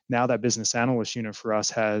so now that business analyst unit for us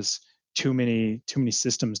has too many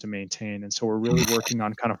systems to maintain, and so we're really working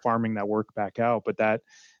on kind of farming that work back out. But that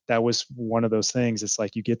was one of those things. It's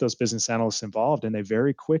like you get those business analysts involved, and they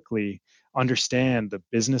very quickly understand the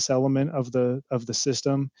business element of the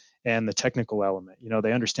system and the technical element.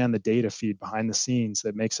 They understand the data feed behind the scenes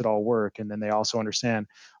that makes it all work, and then they also understand,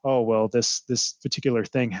 oh well, this particular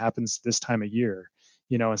thing happens this time of year.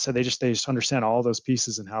 And so they just understand all those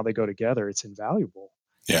pieces and how they go together. It's invaluable.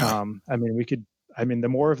 Yeah. The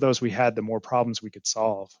more of those we had, the more problems we could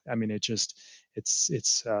solve.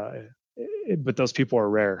 But those people are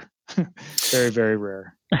rare, very, very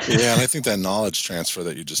rare. Yeah, and I think that knowledge transfer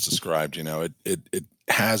that you just described, it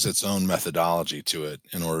has its own methodology to it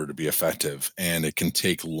in order to be effective, and it can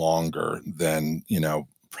take longer than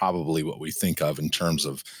probably what we think of in terms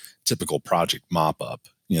of typical project mop up.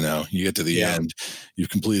 You get to the Yeah. end, you've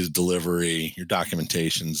completed delivery, your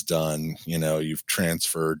documentation's done, you've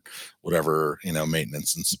transferred whatever,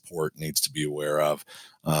 maintenance and support needs to be aware of.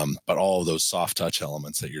 But all of those soft touch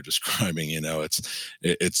elements that you're describing, it's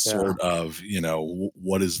Yeah. sort of,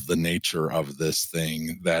 what is the nature of this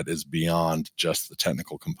thing that is beyond just the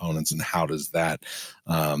technical components, and how does that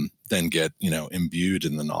then get, imbued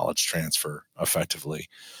in the knowledge transfer effectively?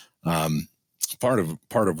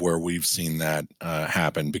 Part of where we've seen that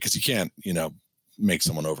happen, because you can't, make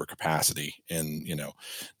someone over capacity, and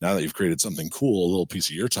now that you've created something cool, a little piece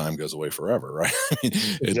of your time goes away forever, right? I mean,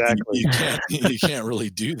 Exactly. you can't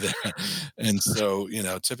really do that. And so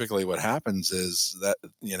typically what happens is that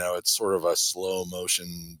it's sort of a slow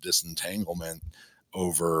motion disentanglement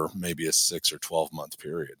over maybe a 6 or 12-month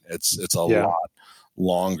period. It's a Yeah. lot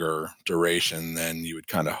longer duration than you would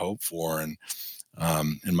kind of hope for. And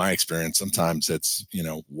in my experience, sometimes it's,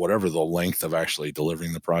 whatever the length of actually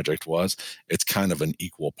delivering the project was, it's kind of an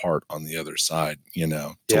equal part on the other side,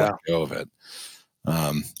 to Yeah. let go of it.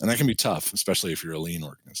 And that can be tough, especially if you're a lean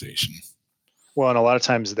organization. Well, and a lot of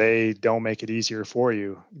times they don't make it easier for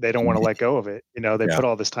you. They don't want to let go of it. They Yeah. put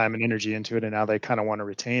all this time and energy into it, and now they kind of want to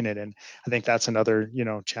retain it. And I think that's another,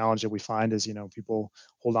 challenge that we find is, people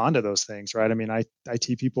hold on to those things, right? I mean,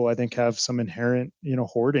 IT people, I think, have some inherent,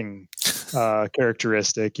 hoarding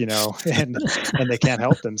characteristic, and they can't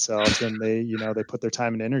help themselves, and they put their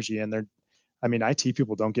time and energy, and I mean, IT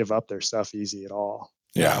people don't give up their stuff easy at all.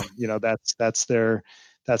 Yeah.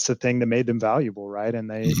 That's the thing that made them valuable, right? And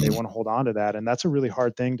they Mhm. want to hold on to that, and that's a really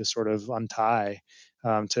hard thing to sort of untie,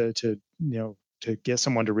 to get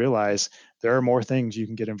someone to realize there are more things you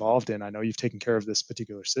can get involved in. I know you've taken care of this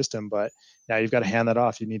particular system, but now you've got to hand that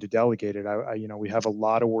off. You need to delegate it. We have a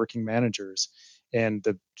lot of working managers, and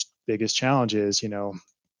the biggest challenge is,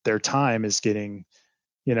 their time is getting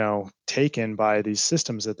taken by these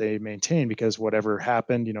systems that they maintain, because whatever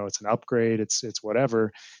happened, it's an upgrade, it's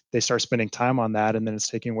whatever, they start spending time on that, and then it's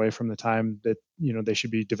taking away from the time that they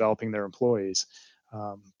should be developing their employees.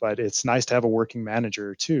 But it's nice to have a working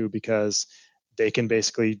manager too, because they can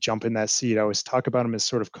basically jump in that seat. I always talk about them as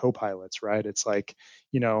sort of co-pilots, right? It's like,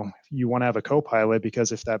 you want to have a co-pilot,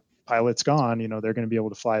 because if that pilot's gone, they're going to be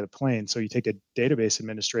able to fly the plane. So you take a database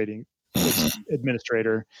administrator,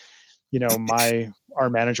 our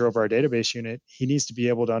manager over our database unit, he needs to be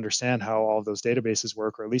able to understand how all of those databases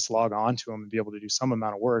work, or at least log on to them and be able to do some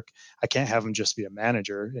amount of work. I can't have him just be a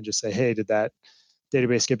manager and just say, hey, did that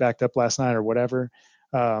database get backed up last night or whatever?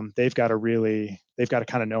 They've got to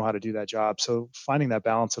kind of know how to do that job. So finding that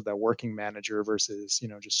balance of that working manager versus,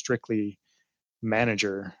 just strictly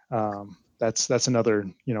manager, that's another,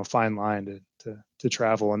 fine line to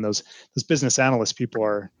travel. And those business analyst people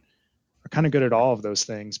are kind of good at all of those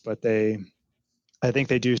things, but I think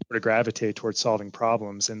they do sort of gravitate towards solving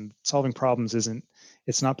problems, and solving problems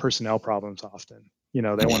it's not personnel problems often. They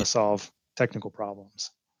want to solve technical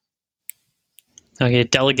problems. Okay,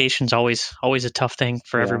 delegation's always a tough thing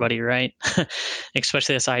for Yeah. everybody, right?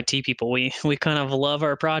 Especially as IT people, we kind of love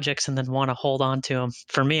our projects and then want to hold on to them.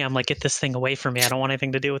 For me, I'm like, get this thing away from me. I don't want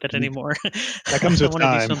anything to do with it anymore. That comes I with want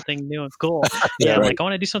to do time. something new and cool. Yeah. Yeah, I'm Right. like, I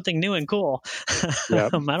want to do something new and cool. Yeah. I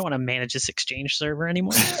don't want to manage this Exchange server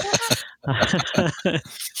anymore.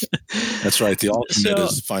 That's right. The ultimate So,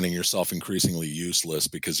 is finding yourself increasingly useless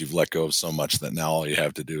because you've let go of so much that now all you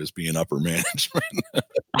have to do is be in upper management.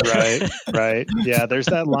 Right. Yeah, there's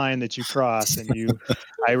that line that you cross, and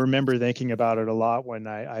I remember thinking about it a lot when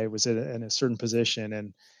I was in a certain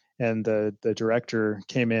position, and the director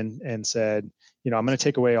came in and said, I'm going to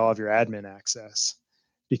take away all of your admin access,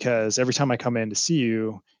 because every time I come in to see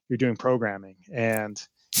you, you're doing programming. And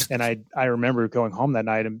I remember going home that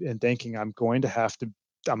night and thinking, I'm going to have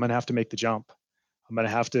to make the jump. I'm going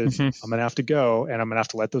to have to mhm. I'm going to have to go, and I'm going to have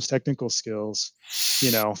to let those technical skills,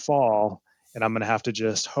 fall, and I'm going to have to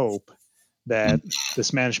just hope that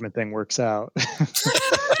this management thing works out.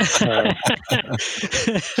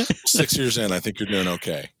 6 years in, I think you're doing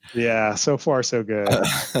okay. Yeah, so far so good.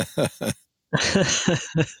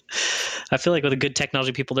 I feel like with the good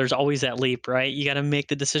technology people, there's always that leap, right? You got to make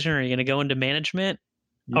the decision: are you going to go into management,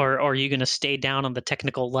 Ye- or are you going to stay down on the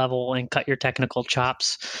technical level and cut your technical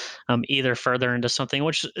chops, either further into something?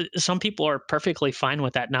 Which some people are perfectly fine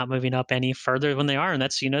with that, not moving up any further when they are, and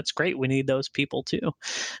that's it's great. We need those people too.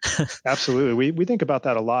 Absolutely. We think about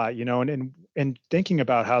that a lot, and thinking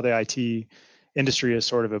about how the IT industry is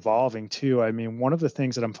sort of evolving too. I mean, one of the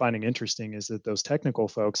things that I'm finding interesting is that those technical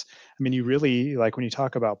folks, I mean, you really, like, when you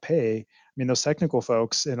talk about pay, I mean, those technical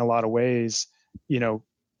folks in a lot of ways, you know,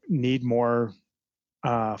 need more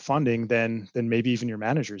funding than maybe even your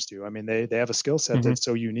managers do. I mean, they have a skill set Hmm. that's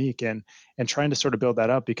so unique, and trying to sort of build that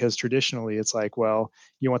up, because traditionally it's like, well,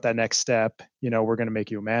 you want that next step, we're going to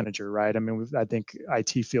make you a manager, right? I mean, I think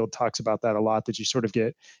IT field talks about that a lot, that you sort of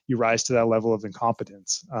you rise to that level of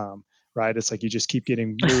incompetence. Right? It's like you just keep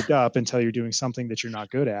getting moved up until you're doing something that you're not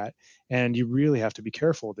good at. And you really have to be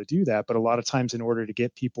careful to do that. But a lot of times, in order to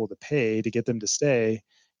get people to pay, to get them to stay,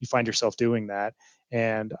 you find yourself doing that.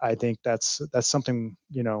 And I think that's something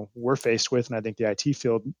we're faced with, and I think the IT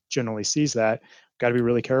field generally sees that. Got to be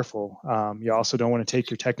really careful. You also don't want to take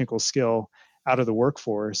your technical skill out of the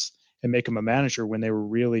workforce and make them a manager when they were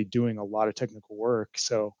really doing a lot of technical work.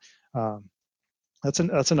 So um,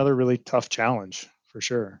 that's another really tough challenge for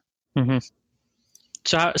sure. Hmm.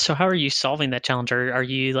 So how are you solving that challenge? Are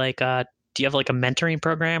you like do you have like a mentoring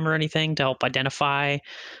program or anything to help identify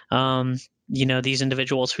um, these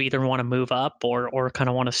individuals who either want to move up or kind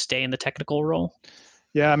of want to stay in the technical role?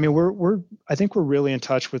 Yeah, I mean, we're I think we're really in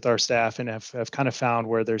touch with our staff, and have kind of found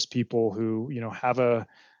where there's people who have a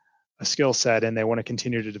skill set, and they want to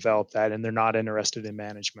continue to develop that, and they're not interested in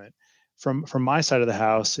management. From my side of the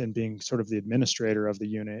house, and being sort of the administrator of the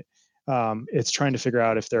unit, it's trying to figure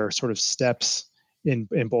out if there are sort of steps in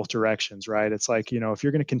both directions, right? It's like, if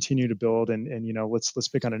you're going to continue to build, and let's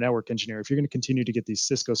pick on a network engineer. If you're going to continue to get these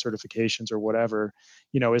Cisco certifications or whatever,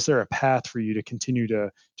 is there a path for you to continue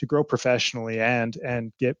to grow professionally, and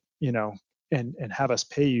get, and have us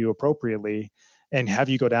pay you appropriately, and have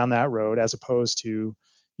you go down that road, as opposed to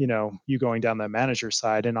you going down the manager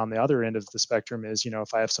side. And on the other end of the spectrum is,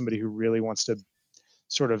 if I have somebody who really wants to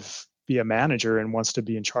sort of be a manager and wants to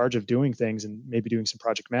be in charge of doing things, and maybe doing some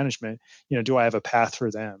project management, do I have a path for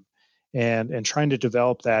them? And trying to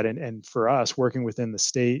develop that. And for us, working within the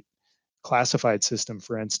state classified system,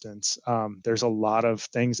 for instance, there's a lot of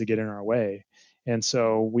things that get in our way. And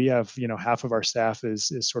so we have, half of our staff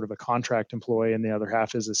is sort of a contract employee, and the other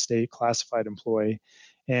half is a state classified employee.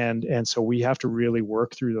 And so we have to really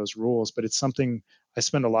work through those rules. But it's something I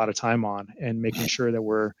spend a lot of time on, and making sure that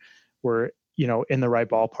we're in the right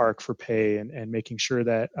ballpark for pay, and making sure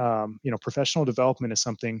that professional development is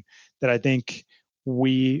something that I think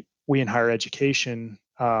we in higher education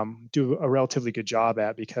do a relatively good job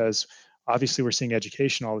at, because obviously we're seeing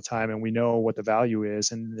education all the time, and we know what the value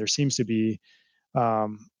is, and there seems to be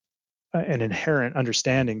um, an inherent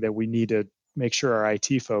understanding that we need to make sure our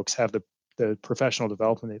IT folks have the professional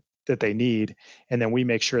development that they need, and then we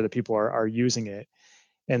make sure that people are using it.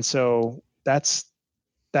 And so that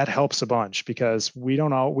helps a bunch, because we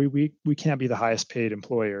don't all we can't be the highest paid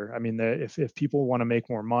employer. I mean, if people want to make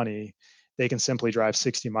more money, they can simply drive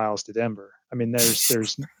 60 miles to Denver. I mean,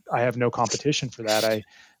 there's I have no competition for that.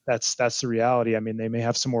 That's the reality. I mean, they may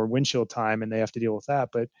have some more windshield time, and they have to deal with that,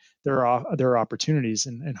 but there are opportunities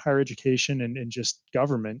in higher education, and just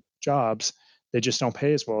government jobs. They just don't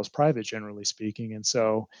pay as well as private, generally speaking. And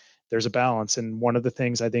so there's a balance. And one of the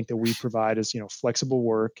things I think that we provide is, flexible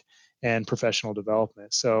work and professional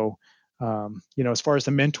development. So, as far as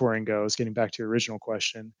the mentoring goes, getting back to your original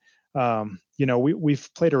question, we've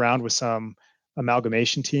played around with some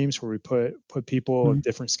amalgamation teams, where we put people of Mhm.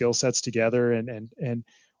 different skill sets together, and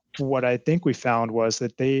what I think we found was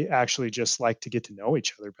that they actually just like to get to know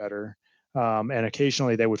each other better. And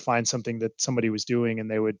occasionally they would find something that somebody was doing, and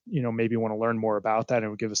they would, maybe want to learn more about that, and it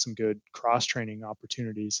would give us some good cross training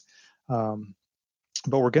opportunities. Um,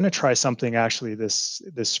 but we're going to try something actually this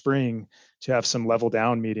spring, to have some level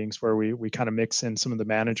down meetings, where we kind of mix in some of the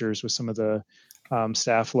managers with some of the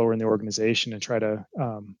staff lower in the organization, and try to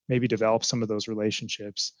maybe develop some of those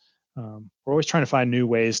relationships. We're always trying to find new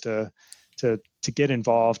ways to get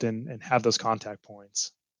involved, and have those contact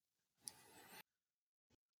points.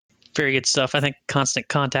 Very good stuff. I think constant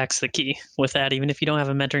contact's the key with that, even if you don't have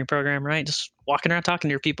a mentoring program, right? Just walking around talking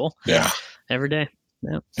to your people Yeah. every day.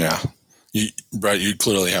 Yeah. Yeah. Brett, you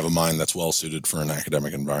clearly have a mind that's well suited for an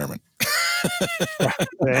academic environment.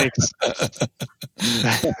 Thanks.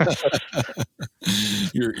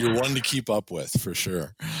 You're one to keep up with, for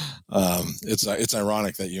sure. It's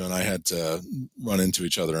ironic that you and I had to run into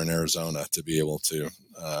each other in Arizona to be able to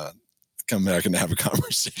come back and have a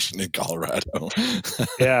conversation in Colorado.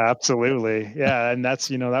 Yeah, absolutely. Yeah, and that's,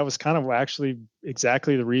 that was kind of actually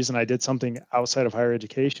exactly the reason I did something outside of higher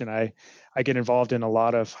education. I get involved in a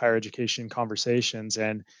lot of higher education conversations,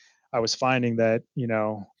 and I was finding that,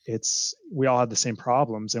 it's we all had the same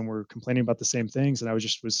problems, and we're complaining about the same things, and I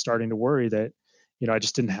was starting to worry that, I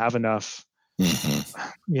just didn't have enough,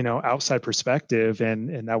 Mm-hmm. outside perspective,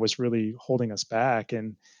 and that was really holding us back.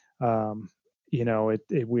 And um, we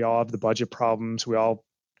all have the budget problems. We all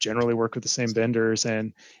generally work with the same vendors.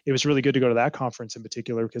 And it was really good to go to that conference in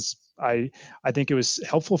particular, because I think it was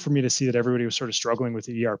helpful for me to see that everybody was sort of struggling with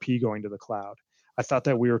the ERP going to the cloud. I thought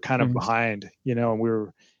that we were kind of Mhm. behind,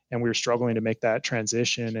 and we were struggling to make that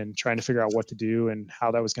transition and trying to figure out what to do and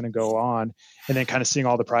how that was going to go on. And then kind of seeing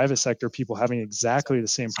all the private sector people having exactly the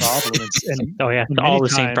same problem, Oh yeah, it's and all many the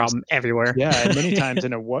same times, problem everywhere. yeah, and many times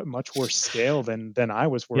in a what much worse scale than I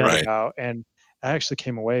was Yep. worried Right. about. And I actually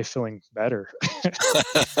came away feeling better.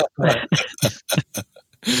 But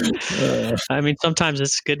I mean, sometimes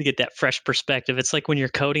it's good to get that fresh perspective. It's like when you're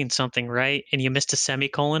coding something, right? And you missed a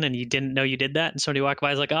semicolon and you didn't know you did that. And somebody walked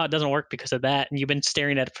by is like, oh, it doesn't work because of that. And you've been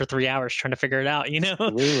staring at it for 3 hours trying to figure it out, you know?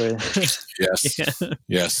 absolutely. Yes. Yeah.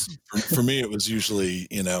 Yes. For me, it was usually,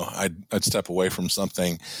 I'd step away from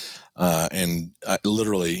something, and I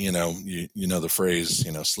literally, you know the phrase,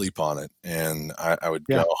 sleep on it. And I would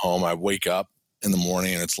go Yeah. home, I wake up in the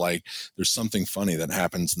morning, and it's like there's something funny that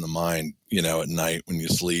happens in the mind, at night when you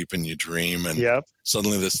sleep and you dream, and Yep.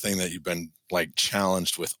 suddenly this thing that you've been like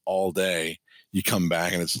challenged with all day, you come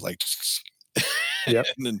back and it's like, Yep.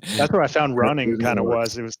 and then That's what I found it running didn't kind of work.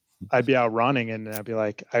 was. It was I'd be out running and I'd be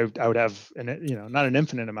like I would have not an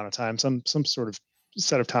infinite amount of time, some sort of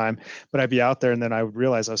set of time, but I'd be out there and then I would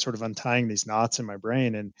realize I was sort of untying these knots in my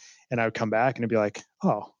brain, and I would come back and it'd be like,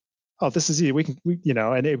 oh, this is easy.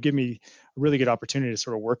 And it would give me a really good opportunity to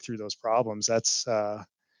sort of work through those problems. That's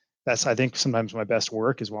I think sometimes my best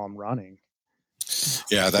work is while I'm running,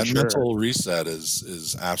 Yeah, for that sure. mental reset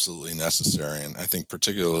is absolutely necessary, and I think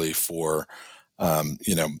particularly for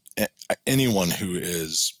anyone who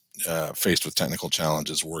is faced with technical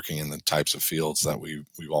challenges, working in the types of fields that we've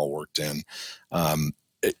all worked in.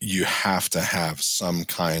 You have to have some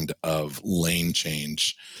kind of lane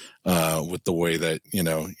change with the way that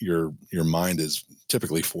your mind is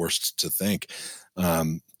typically forced to think,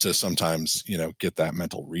 to sometimes get that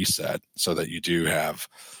mental reset so that you do have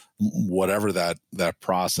whatever that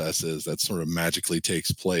process is that sort of magically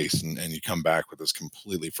takes place, and you come back with this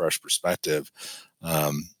completely fresh perspective.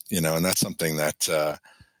 And that's something that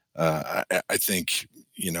I think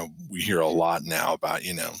we hear a lot now about.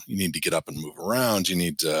 You need to get up and move around. You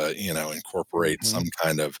need to incorporate Hmm. some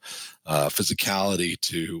kind of physicality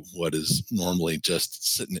to what is normally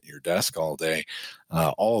just sitting at your desk all day.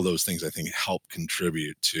 All of those things I think help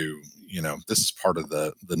contribute to this is part of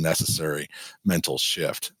the necessary mental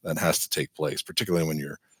shift that has to take place, particularly when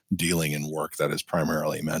you're dealing in work that is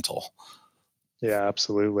primarily mental. Yeah,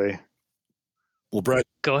 absolutely. Well, Brett,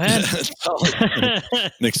 Go ahead.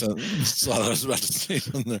 Nick saw I was about to say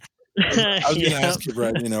something there. I was going to Yep. ask you,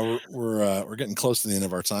 Brett. We're getting close to the end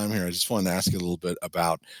of our time here. I just wanted to ask you a little bit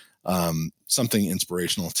about something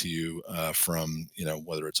inspirational to you from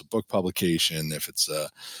whether it's a book publication, if it's a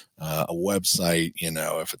website,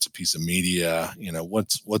 if it's a piece of media.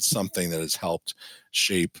 What's something that has helped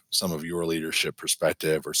shape some of your leadership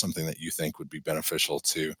perspective, or something that you think would be beneficial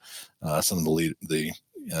to some of the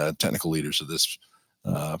technical leaders of this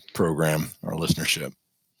program or listenership.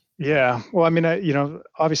 Yeah. Well, I mean,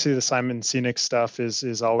 obviously the Simon Sinek stuff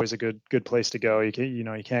is always a good place to go.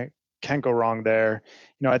 You can't go wrong there.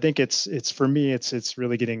 I think it's for me, it's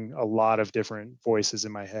really getting a lot of different voices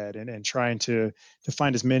in my head, and trying to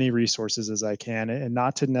find as many resources as I can, and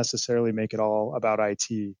not to necessarily make it all about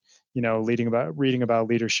IT. Reading about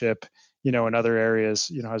leadership, in other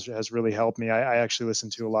areas, has really helped me. I actually listen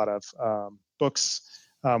to a lot of books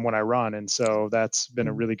when I run, and so that's been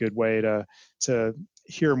a really good way to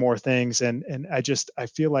hear more things. And I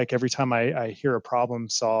feel like every time I hear a problem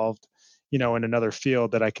solved, in another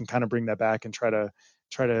field, that I can kind of bring that back and try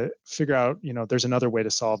to figure out, there's another way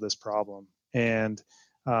to solve this problem. And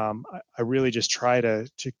I really just try to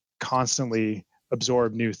constantly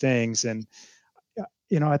absorb new things. And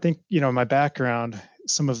I think, my background,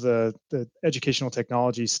 some of the educational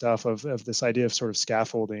technology stuff of this idea of sort of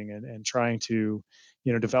scaffolding, and trying to,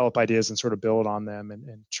 develop ideas and sort of build on them,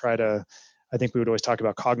 and try to, I think we would always talk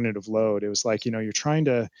about cognitive load. It was like, you're trying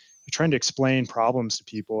to explain problems to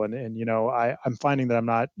people. And I'm finding that I'm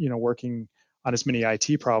not, working on as many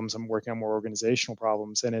IT problems. I'm working on more organizational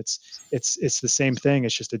problems. And it's the same thing.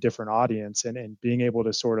 It's just a different audience. And being able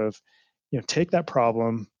to sort of, take that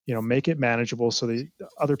problem, make it manageable so that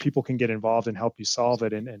other people can get involved and help you solve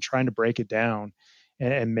it, and trying to break it down,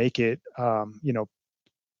 and make it,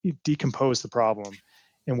 decompose the problem,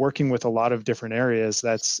 and working with a lot of different areas.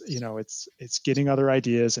 That's, it's getting other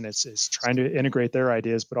ideas, and it's trying to integrate their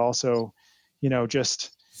ideas, but also,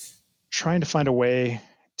 just trying to find a way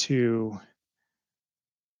to,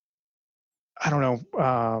 I don't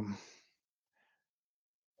know,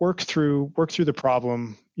 work through the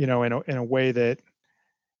problem, in a way that,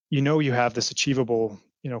 you have this achievable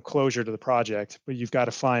closure to the project, but you've got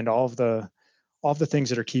to find all of the things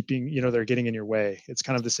that are keeping, they're getting in your way. It's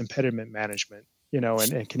kind of this impediment management,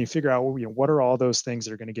 and can you figure out, what are all those things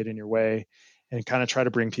that are going to get in your way, and kind of try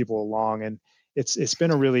to bring people along. And it's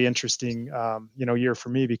been a really interesting, year for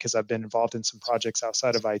me, because I've been involved in some projects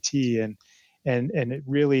outside of IT, and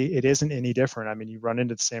it isn't any different. I mean, you run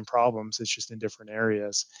into the same problems, it's just in different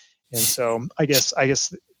areas. And so I guess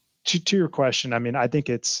to your question, I mean, I think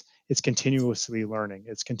it's continuously learning.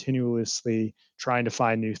 It's continuously trying to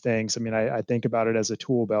find new things. I mean, I think about it as a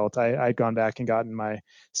tool belt. I'd gone back and gotten my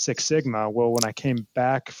Six Sigma. Well, when I came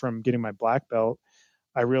back from getting my black belt,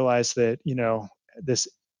 I realized that, this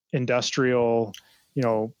industrial, you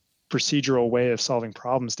know, procedural way of solving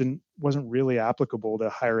problems wasn't really applicable to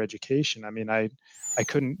higher education. I mean, I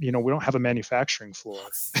couldn't, we don't have a manufacturing floor.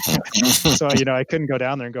 So, I couldn't go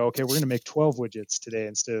down there and go, okay, we're going to make 12 widgets today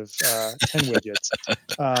instead of 10 widgets.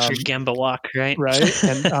 Your Gemba walk, right? Right.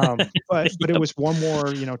 And, but it was one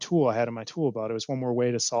more, tool I had in my tool belt. It was one more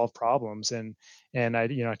way to solve problems. And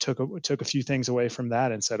I took a few things away from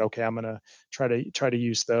that and said, okay, I'm going to try to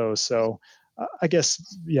use those. So, I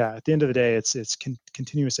guess, yeah, at the end of the day, it's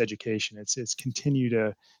continuous education. It's continue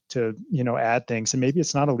to add things, and maybe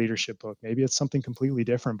it's not a leadership book, maybe it's something completely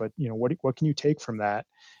different, but what can you take from that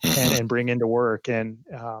and bring into work? And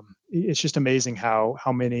it's just amazing how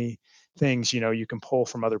many things you can pull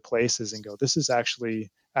from other places and go, this is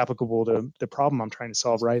actually applicable to the problem I'm trying to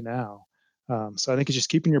solve right now. So I think it's just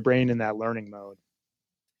keeping your brain in that learning mode.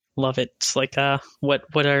 Love it. It's like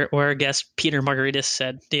what our guest Peter Margaritis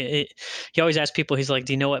said. He always asks people, he's like,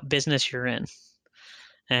 do you know what business you're in?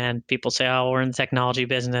 And people say, oh, we're in the technology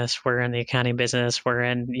business, we're in the accounting business, we're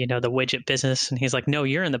in, the widget business. And he's like, no,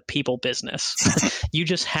 you're in the people business. You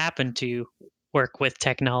just happen to work with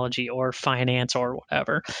technology or finance or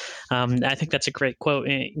whatever. I think that's a great quote,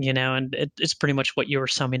 and it's pretty much what you were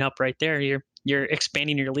summing up right there. You're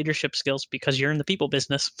expanding your leadership skills because you're in the people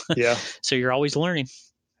business. Yeah. So you're always learning.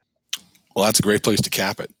 Well, that's a great place to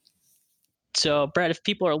cap it. So, Brad, if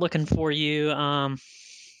people are looking for you,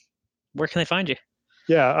 where can they find you?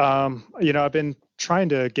 Yeah, I've been trying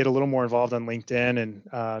to get a little more involved on LinkedIn,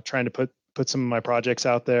 and trying to put some of my projects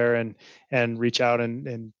out there, and reach out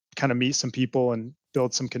and kind of meet some people and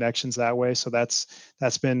build some connections that way. So that's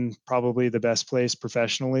been probably the best place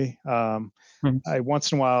professionally. I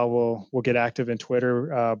once in a while will get active in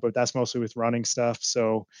Twitter, but that's mostly with running stuff.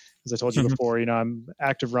 So as I told you before, I'm an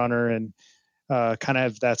active runner, and kind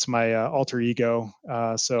of that's my alter ego.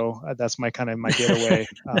 So that's my getaway.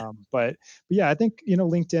 But yeah, I think,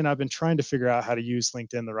 LinkedIn, I've been trying to figure out how to use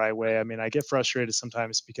LinkedIn the right way. I mean, I get frustrated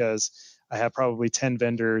sometimes because I have probably 10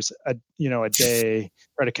 vendors, a day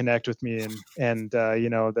try to connect with me, and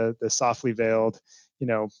the softly veiled,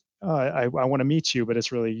 I want to meet you, but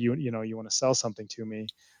it's really you want to sell something to me.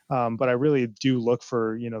 But I really do look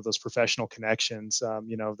for, those professional connections.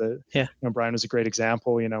 Brian was a great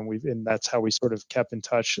example, and that's how we sort of kept in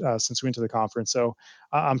touch since we went to the conference. So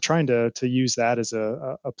I'm trying to use that as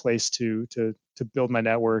a place to build my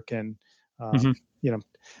network, and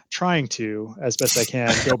trying to, as best I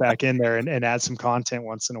can, go back in there and add some content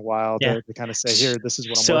once in a while to kind of say, here, this is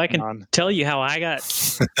what I'm working on. So I can tell you how I got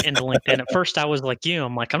into LinkedIn. At first, I was like you.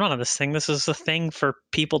 I'm like, I'm not on this thing. This is a thing for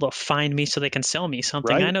people to find me so they can sell me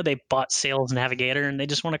something. Right. I know they bought Sales Navigator and they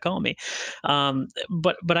just want to call me.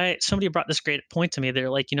 But somebody brought this great point to me.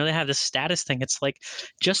 They're like, they have this status thing. It's like,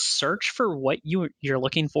 just search for what you're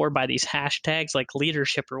looking for by these hashtags, like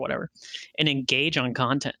leadership or whatever, and engage on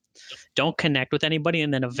content. Don't connect with anybody,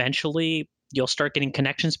 and then eventually you'll start getting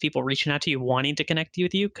connections, people reaching out to you, wanting to connect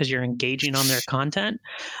with you because you're engaging on their content.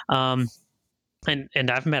 And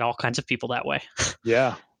I've met all kinds of people that way.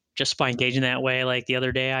 Yeah. Just by engaging that way. Like the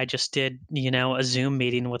other day, I just did, a Zoom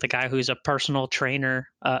meeting with a guy who's a personal trainer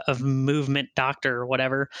of movement doctor or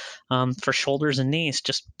whatever, for shoulders and knees,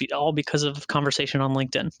 all because of conversation on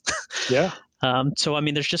LinkedIn. Yeah. So, I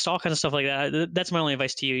mean, there's just all kinds of stuff like that. That's my only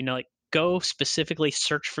advice to you, go specifically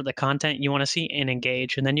search for the content you want to see and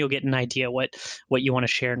engage, and then you'll get an idea what you want to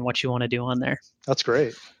share and what you want to do on there. That's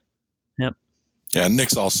great. Yep. Yeah,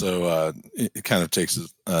 Nick's also it kind of takes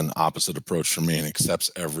an opposite approach from me and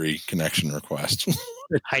accepts every connection request.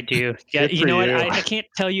 I do. Yeah, what? I can't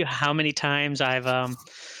tell you how many times I've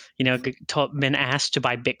been asked to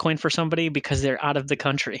buy Bitcoin for somebody because they're out of the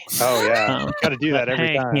country. Oh yeah, got to do that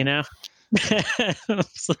every time.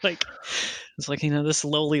 It's like this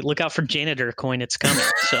lowly, look out for janitor coin, it's coming.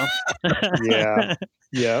 So yeah.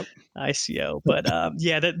 Yep. ICO. But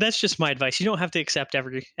that's just my advice. You don't have to accept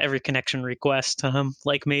every connection request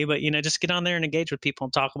like me, but just get on there and engage with people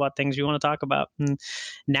and talk about things you want to talk about, and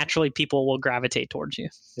naturally people will gravitate towards you.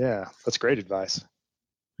 Yeah, that's great advice.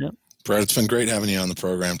 Brett, it's been great having you on the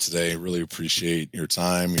program today. Really appreciate your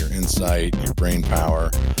time, your insight, your brain power.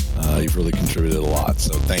 You've really contributed a lot.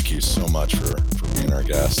 So thank you so much for being our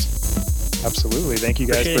guest. Absolutely. Thank you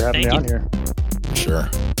guys for having me on here. Sure.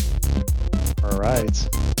 All right.